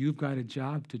 You've got a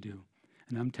job to do.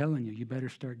 And I'm telling you, you better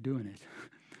start doing it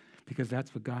because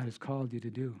that's what God has called you to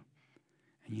do.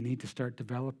 And you need to start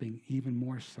developing even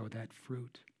more so that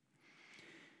fruit.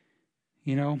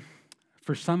 You know,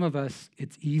 for some of us,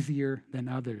 it's easier than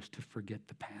others to forget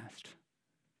the past.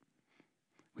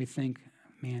 We think,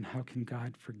 man, how can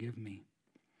God forgive me?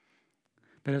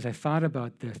 But as I thought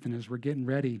about this and as we're getting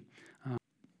ready,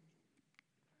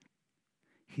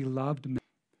 he loved me,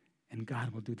 and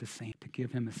God will do the same to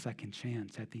give him a second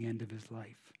chance at the end of his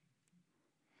life.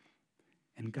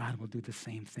 And God will do the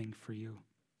same thing for you.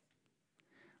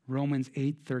 Romans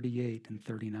 8:38 and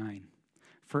 39.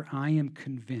 For I am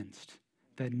convinced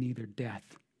that neither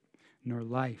death, nor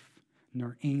life,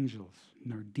 nor angels,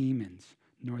 nor demons,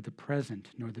 nor the present,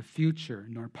 nor the future,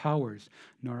 nor powers,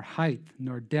 nor height,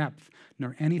 nor depth,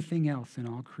 nor anything else in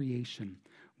all creation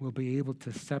will be able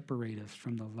to separate us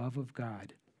from the love of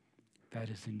God that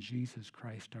is in Jesus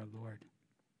Christ our Lord.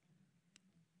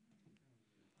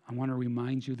 I want to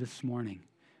remind you this morning,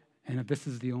 and if this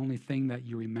is the only thing that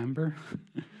you remember,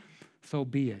 so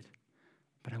be it.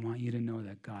 But I want you to know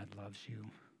that God loves you.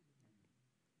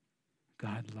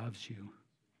 God loves you.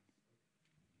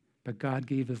 But God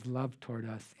gave his love toward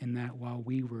us in that while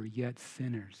we were yet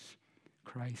sinners,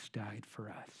 Christ died for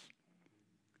us.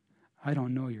 I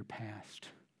don't know your past.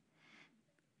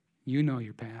 You know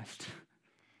your past.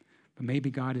 But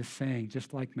maybe God is saying,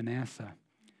 just like Manasseh,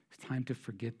 it's time to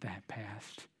forget that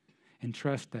past and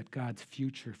trust that God's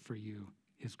future for you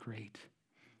is great.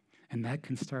 And that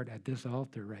can start at this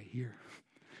altar right here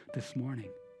this morning.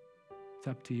 It's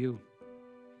up to you.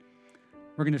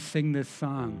 We're going to sing this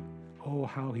song, Oh,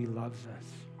 How He Loves Us.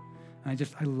 And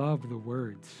I love the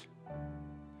words.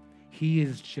 He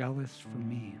is jealous for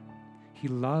me. He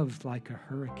loves like a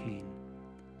hurricane.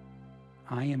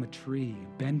 I am a tree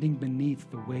bending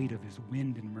beneath the weight of his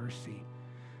wind and mercy.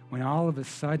 When all of a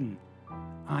sudden,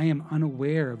 I am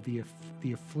unaware of the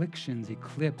afflictions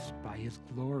eclipsed by his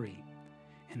glory.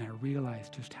 And I realize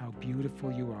just how beautiful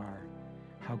you are,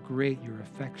 how great your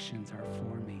affections are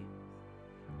for me.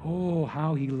 Oh,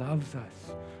 how he loves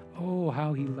us. Oh,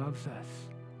 how he loves us.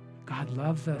 God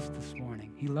loves us this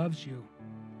morning. He loves you.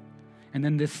 And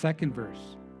then this second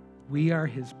verse, we are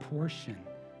his portion.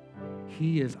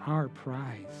 He is our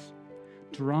prize.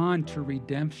 Drawn to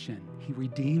redemption, he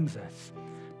redeems us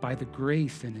by the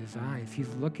grace in his eyes.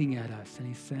 He's looking at us and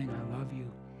he's saying, I love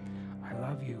you. I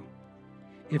love you.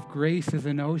 If grace is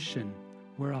an ocean,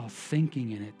 we're all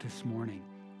sinking in it this morning.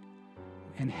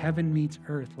 And heaven meets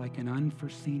earth like an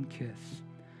unforeseen kiss.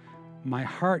 My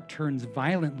heart turns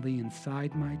violently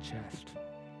inside my chest.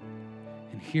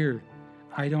 And here,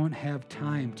 I don't have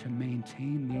time to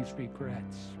maintain these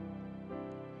regrets.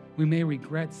 We may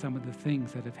regret some of the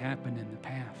things that have happened in the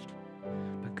past,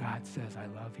 but God says, I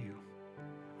love you.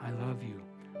 I love you.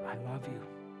 I love you.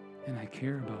 And I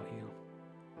care about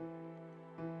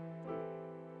you.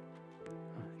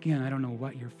 Again, I don't know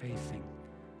what you're facing.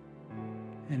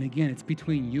 And again, it's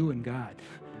between you and God.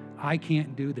 I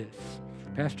can't do this.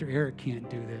 Pastor Eric can't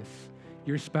do this.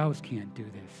 Your spouse can't do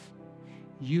this.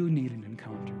 You need an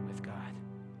encounter with God.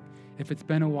 If it's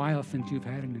been a while since you've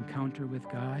had an encounter with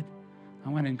God, I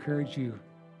want to encourage you,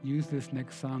 use this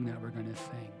next song that we're going to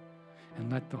sing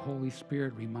and let the Holy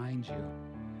Spirit remind you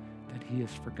that he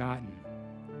has forgotten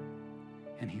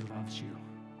and he loves you.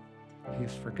 He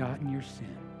has forgotten your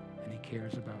sin and he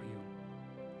cares about you.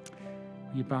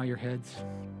 Will you bow your heads?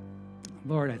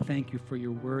 Lord, I thank you for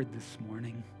your word this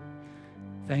morning.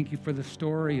 Thank you for the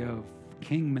story of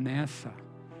King Manasseh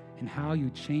and how you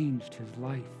changed his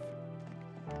life.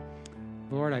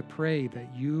 Lord, I pray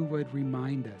that you would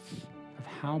remind us of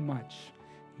how much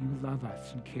you love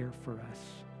us and care for us.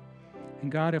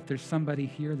 And God, if there's somebody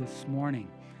here this morning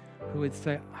who would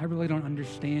say, I really don't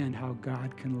understand how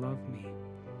God can love me.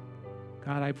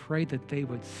 God, I pray that they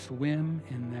would swim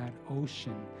in that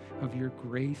ocean of your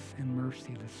grace and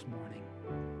mercy this morning.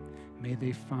 May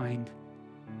they find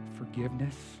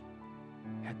forgiveness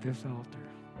at this altar.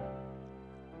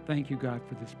 Thank you, God,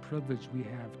 for this privilege we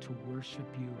have to worship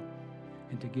you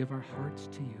and to give our hearts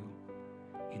to you.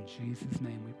 In Jesus'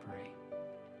 name we pray.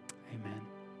 Amen.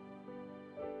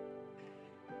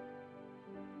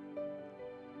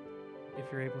 If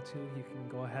you're able to, you can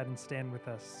go ahead and stand with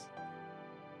us.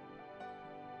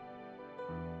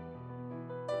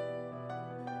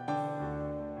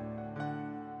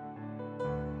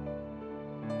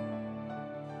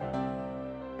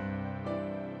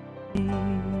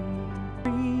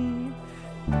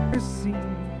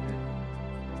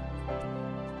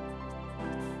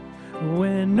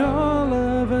 When all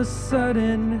of a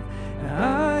sudden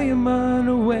I am am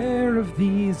unaware of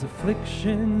these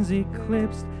afflictions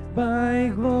eclipsed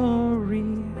by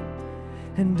glory,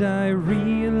 and I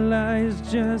realize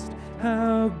just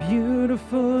how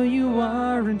beautiful you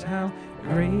are and how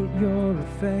great your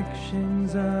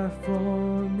affections are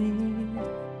for me.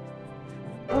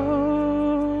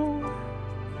 Oh,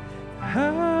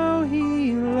 how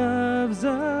he loves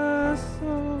us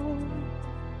so.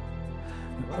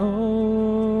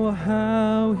 Oh,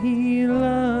 how he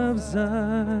loves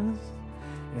us.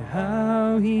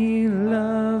 How he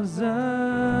loves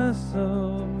us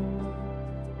so.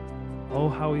 Oh,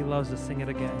 how he loves us. Sing it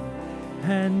again.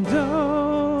 And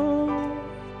oh,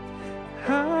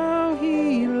 how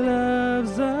he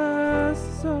loves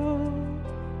us so.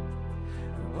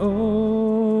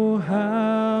 Oh,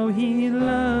 how he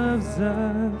loves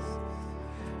us.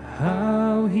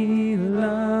 How he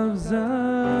loves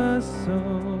us so.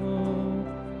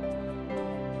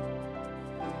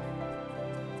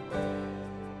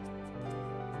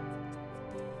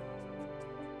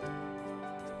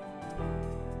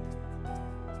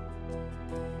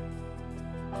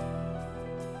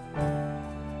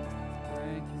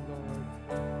 Thank you, Lord.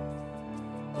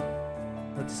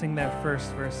 Let's sing that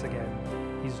first verse again.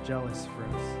 He's jealous for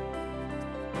us.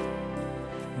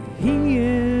 He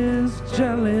is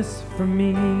jealous for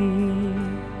me.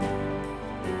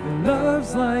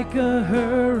 Love's like a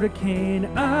hurricane.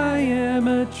 I am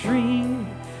a tree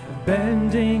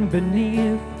bending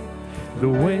beneath the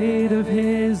weight of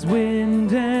his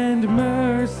wind and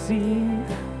mercy.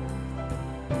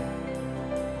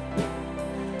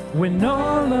 When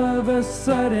all of a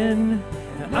sudden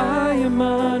I am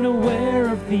unaware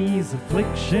of these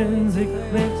afflictions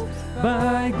eclipsed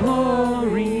by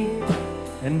glory,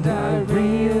 and I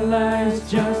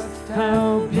realize just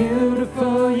how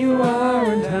beautiful you are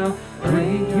and how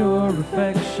great your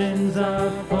affections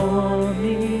are for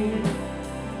me.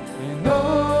 And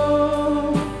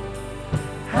oh,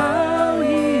 how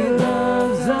he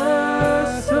loves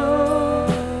us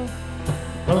so.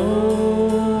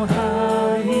 Oh,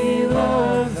 how he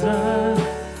loves us.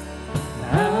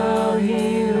 How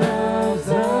he loves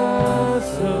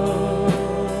us so.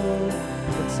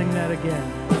 Let's sing that again.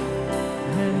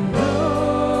 And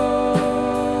oh,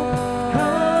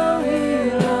 how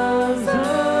he loves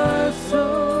us so.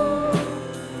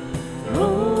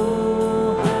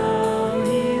 Oh, how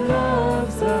he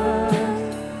loves us.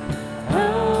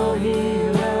 How he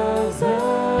loves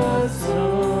us so.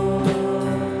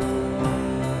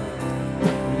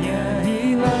 Yeah,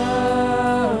 he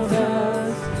loves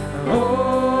us.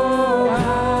 Oh,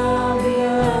 how he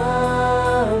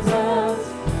loves us.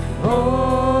 Oh,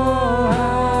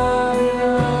 how he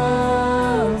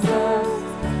loves us.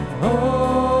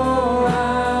 Oh,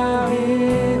 how he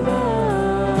loves.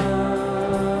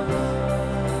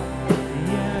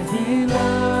 Yeah, he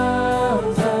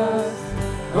loves us.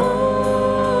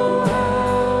 Oh,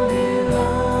 how he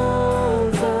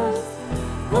loves us.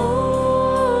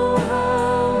 Oh,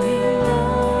 how he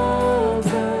loves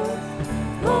us.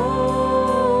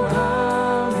 Oh,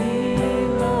 how he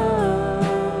loves.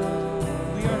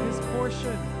 We are his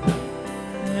portion.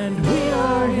 And we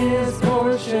are his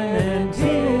portion, and he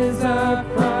is our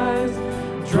prize.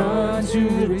 Drawn to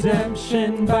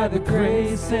redemption by the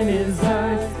grace in his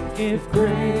eyes. If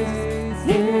grace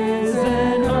is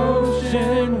an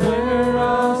ocean, we're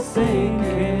all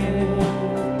sinking.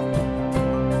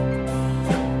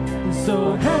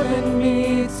 So heaven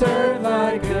meets earth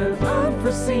like an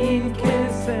unforeseen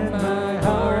kiss, and my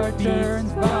heart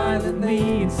turns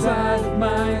violently inside of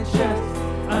my chest.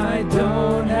 I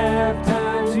don't have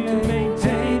time to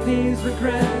maintain these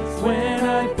regrets when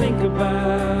I think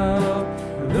about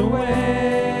the way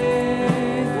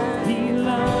he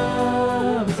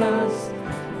loves us.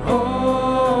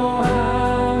 Oh,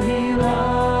 how he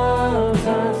loves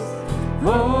us.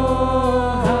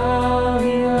 Oh, how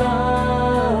he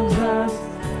loves us.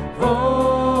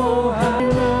 Oh, how he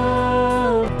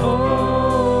loves.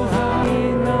 Oh, how he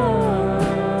loves.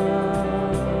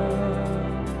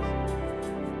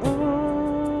 Oh,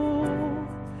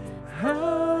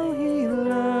 how he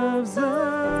loves us.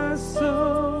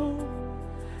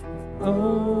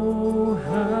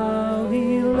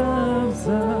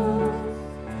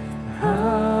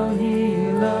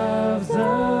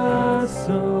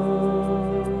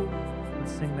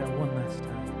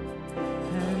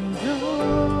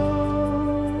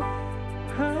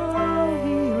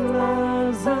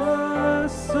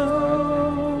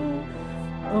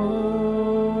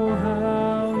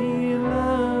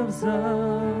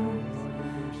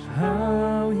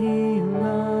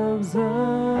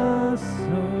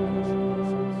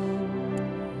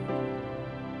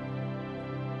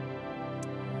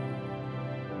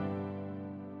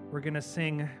 we're going to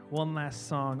sing one last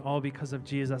song, All Because of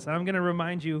Jesus. And I'm going to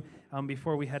remind you,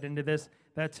 before we head into this,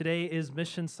 that today is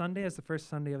Mission Sunday as the first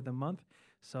Sunday of the month.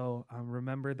 So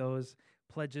remember those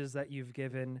pledges that you've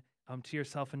given to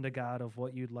yourself and to God of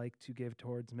what you'd like to give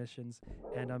towards missions.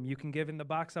 And you can give in the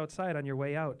box outside on your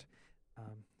way out.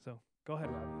 So go ahead,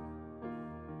 Robbie.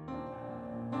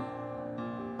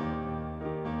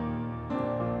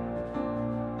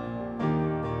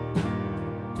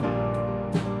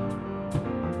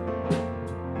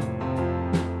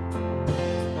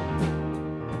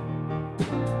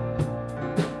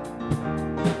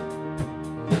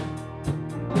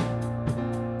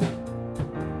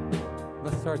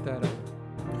 Start that over.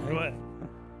 Go ahead.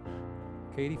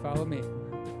 Katie, follow me.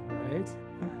 Right?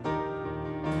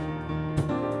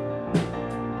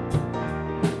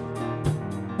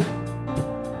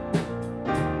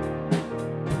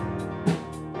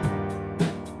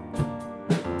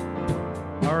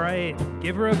 All right.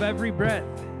 Giver of every breath.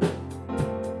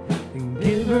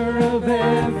 Giver of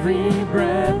every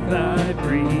breath I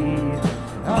breathe.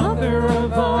 Author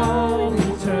of all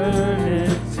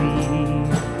eternity.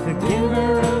 The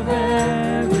giver of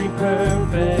every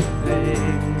perfect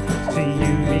thing, to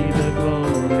you be the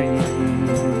glory.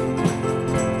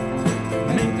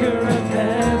 Maker of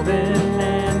heaven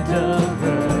and of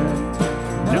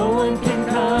earth, no one can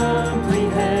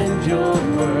comprehend your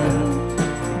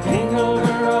worth. King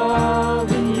over all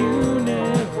the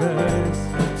universe,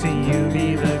 to you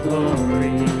be the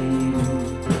glory.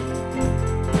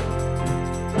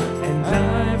 And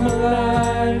I'm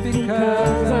alive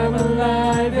because I'm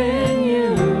alive in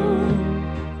you.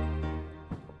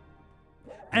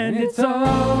 And it's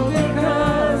all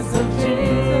because of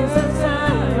Jesus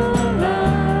I'm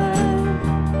alive.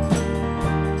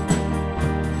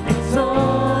 It's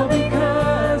all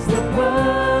because the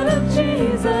blood of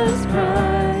Jesus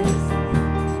Christ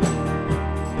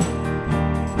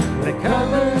that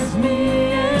covers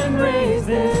me and raised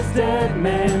this dead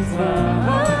man's life.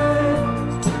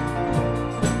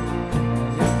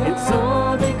 It's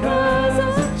all because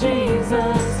of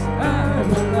Jesus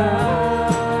I'm alive.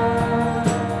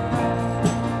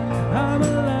 I'm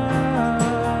alive.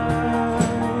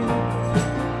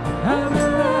 I'm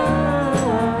alive.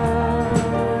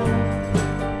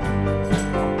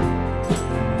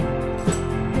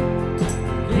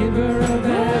 Giver of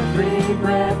every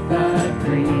breath I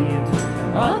breathe,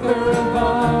 author of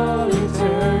all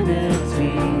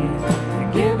eternity, the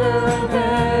giver of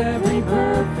every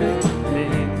perfect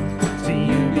thing, to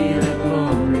you be the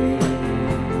glory.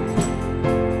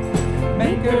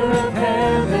 Maker of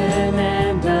heaven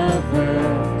and of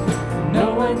earth, no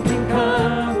one can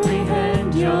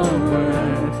comprehend your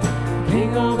worth.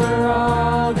 King over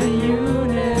all the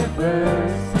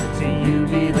universe, to you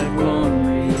be the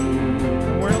glory.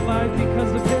 And we're alive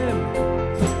because of him.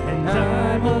 And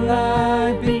I'm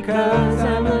alive because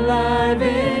I'm alive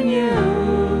in you.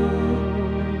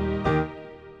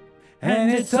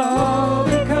 And it's all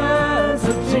because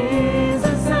of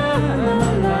Jesus I'm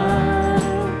alive.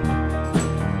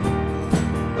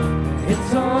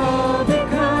 It's all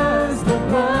because the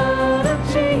blood of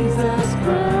Jesus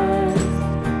Christ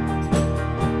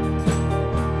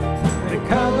that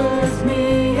covers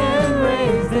me and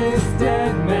raised this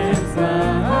dead man's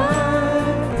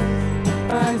life.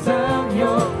 Eyes of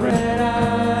your bread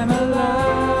I'm alive.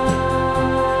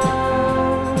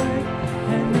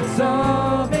 And it's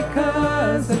all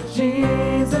because of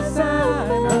Jesus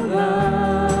I'm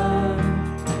alive.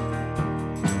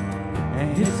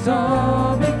 And it's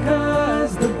all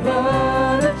because the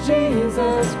blood of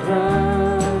Jesus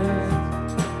Christ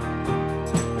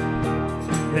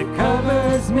that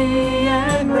covers me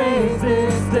and raised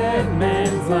this dead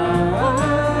man's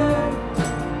life.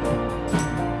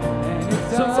 And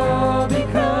it's all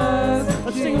because of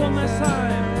Let's sing one last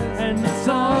time. And it's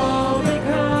all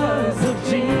because of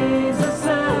Jesus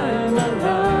I'm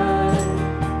alive.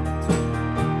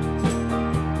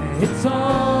 It's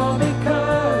all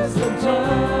because the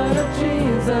blood of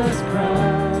Jesus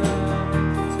Christ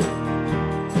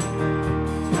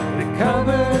that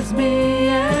covers me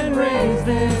and raised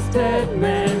this dead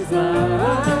man's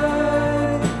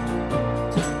life.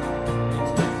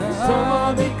 It's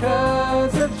all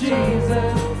because of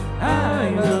Jesus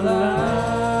I'm alive.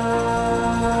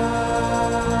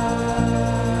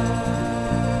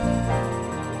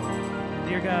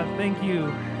 Dear God, thank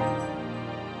you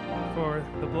for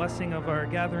the blessing of our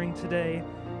gathering today.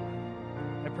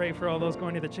 I pray for all those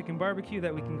going to the chicken barbecue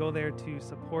that we can go there to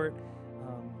support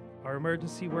our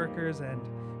emergency workers, and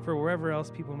for wherever else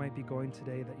people might be going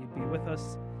today, that you'd be with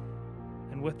us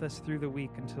and with us through the week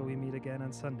until we meet again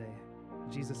on Sunday.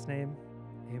 In Jesus' name,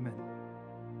 amen.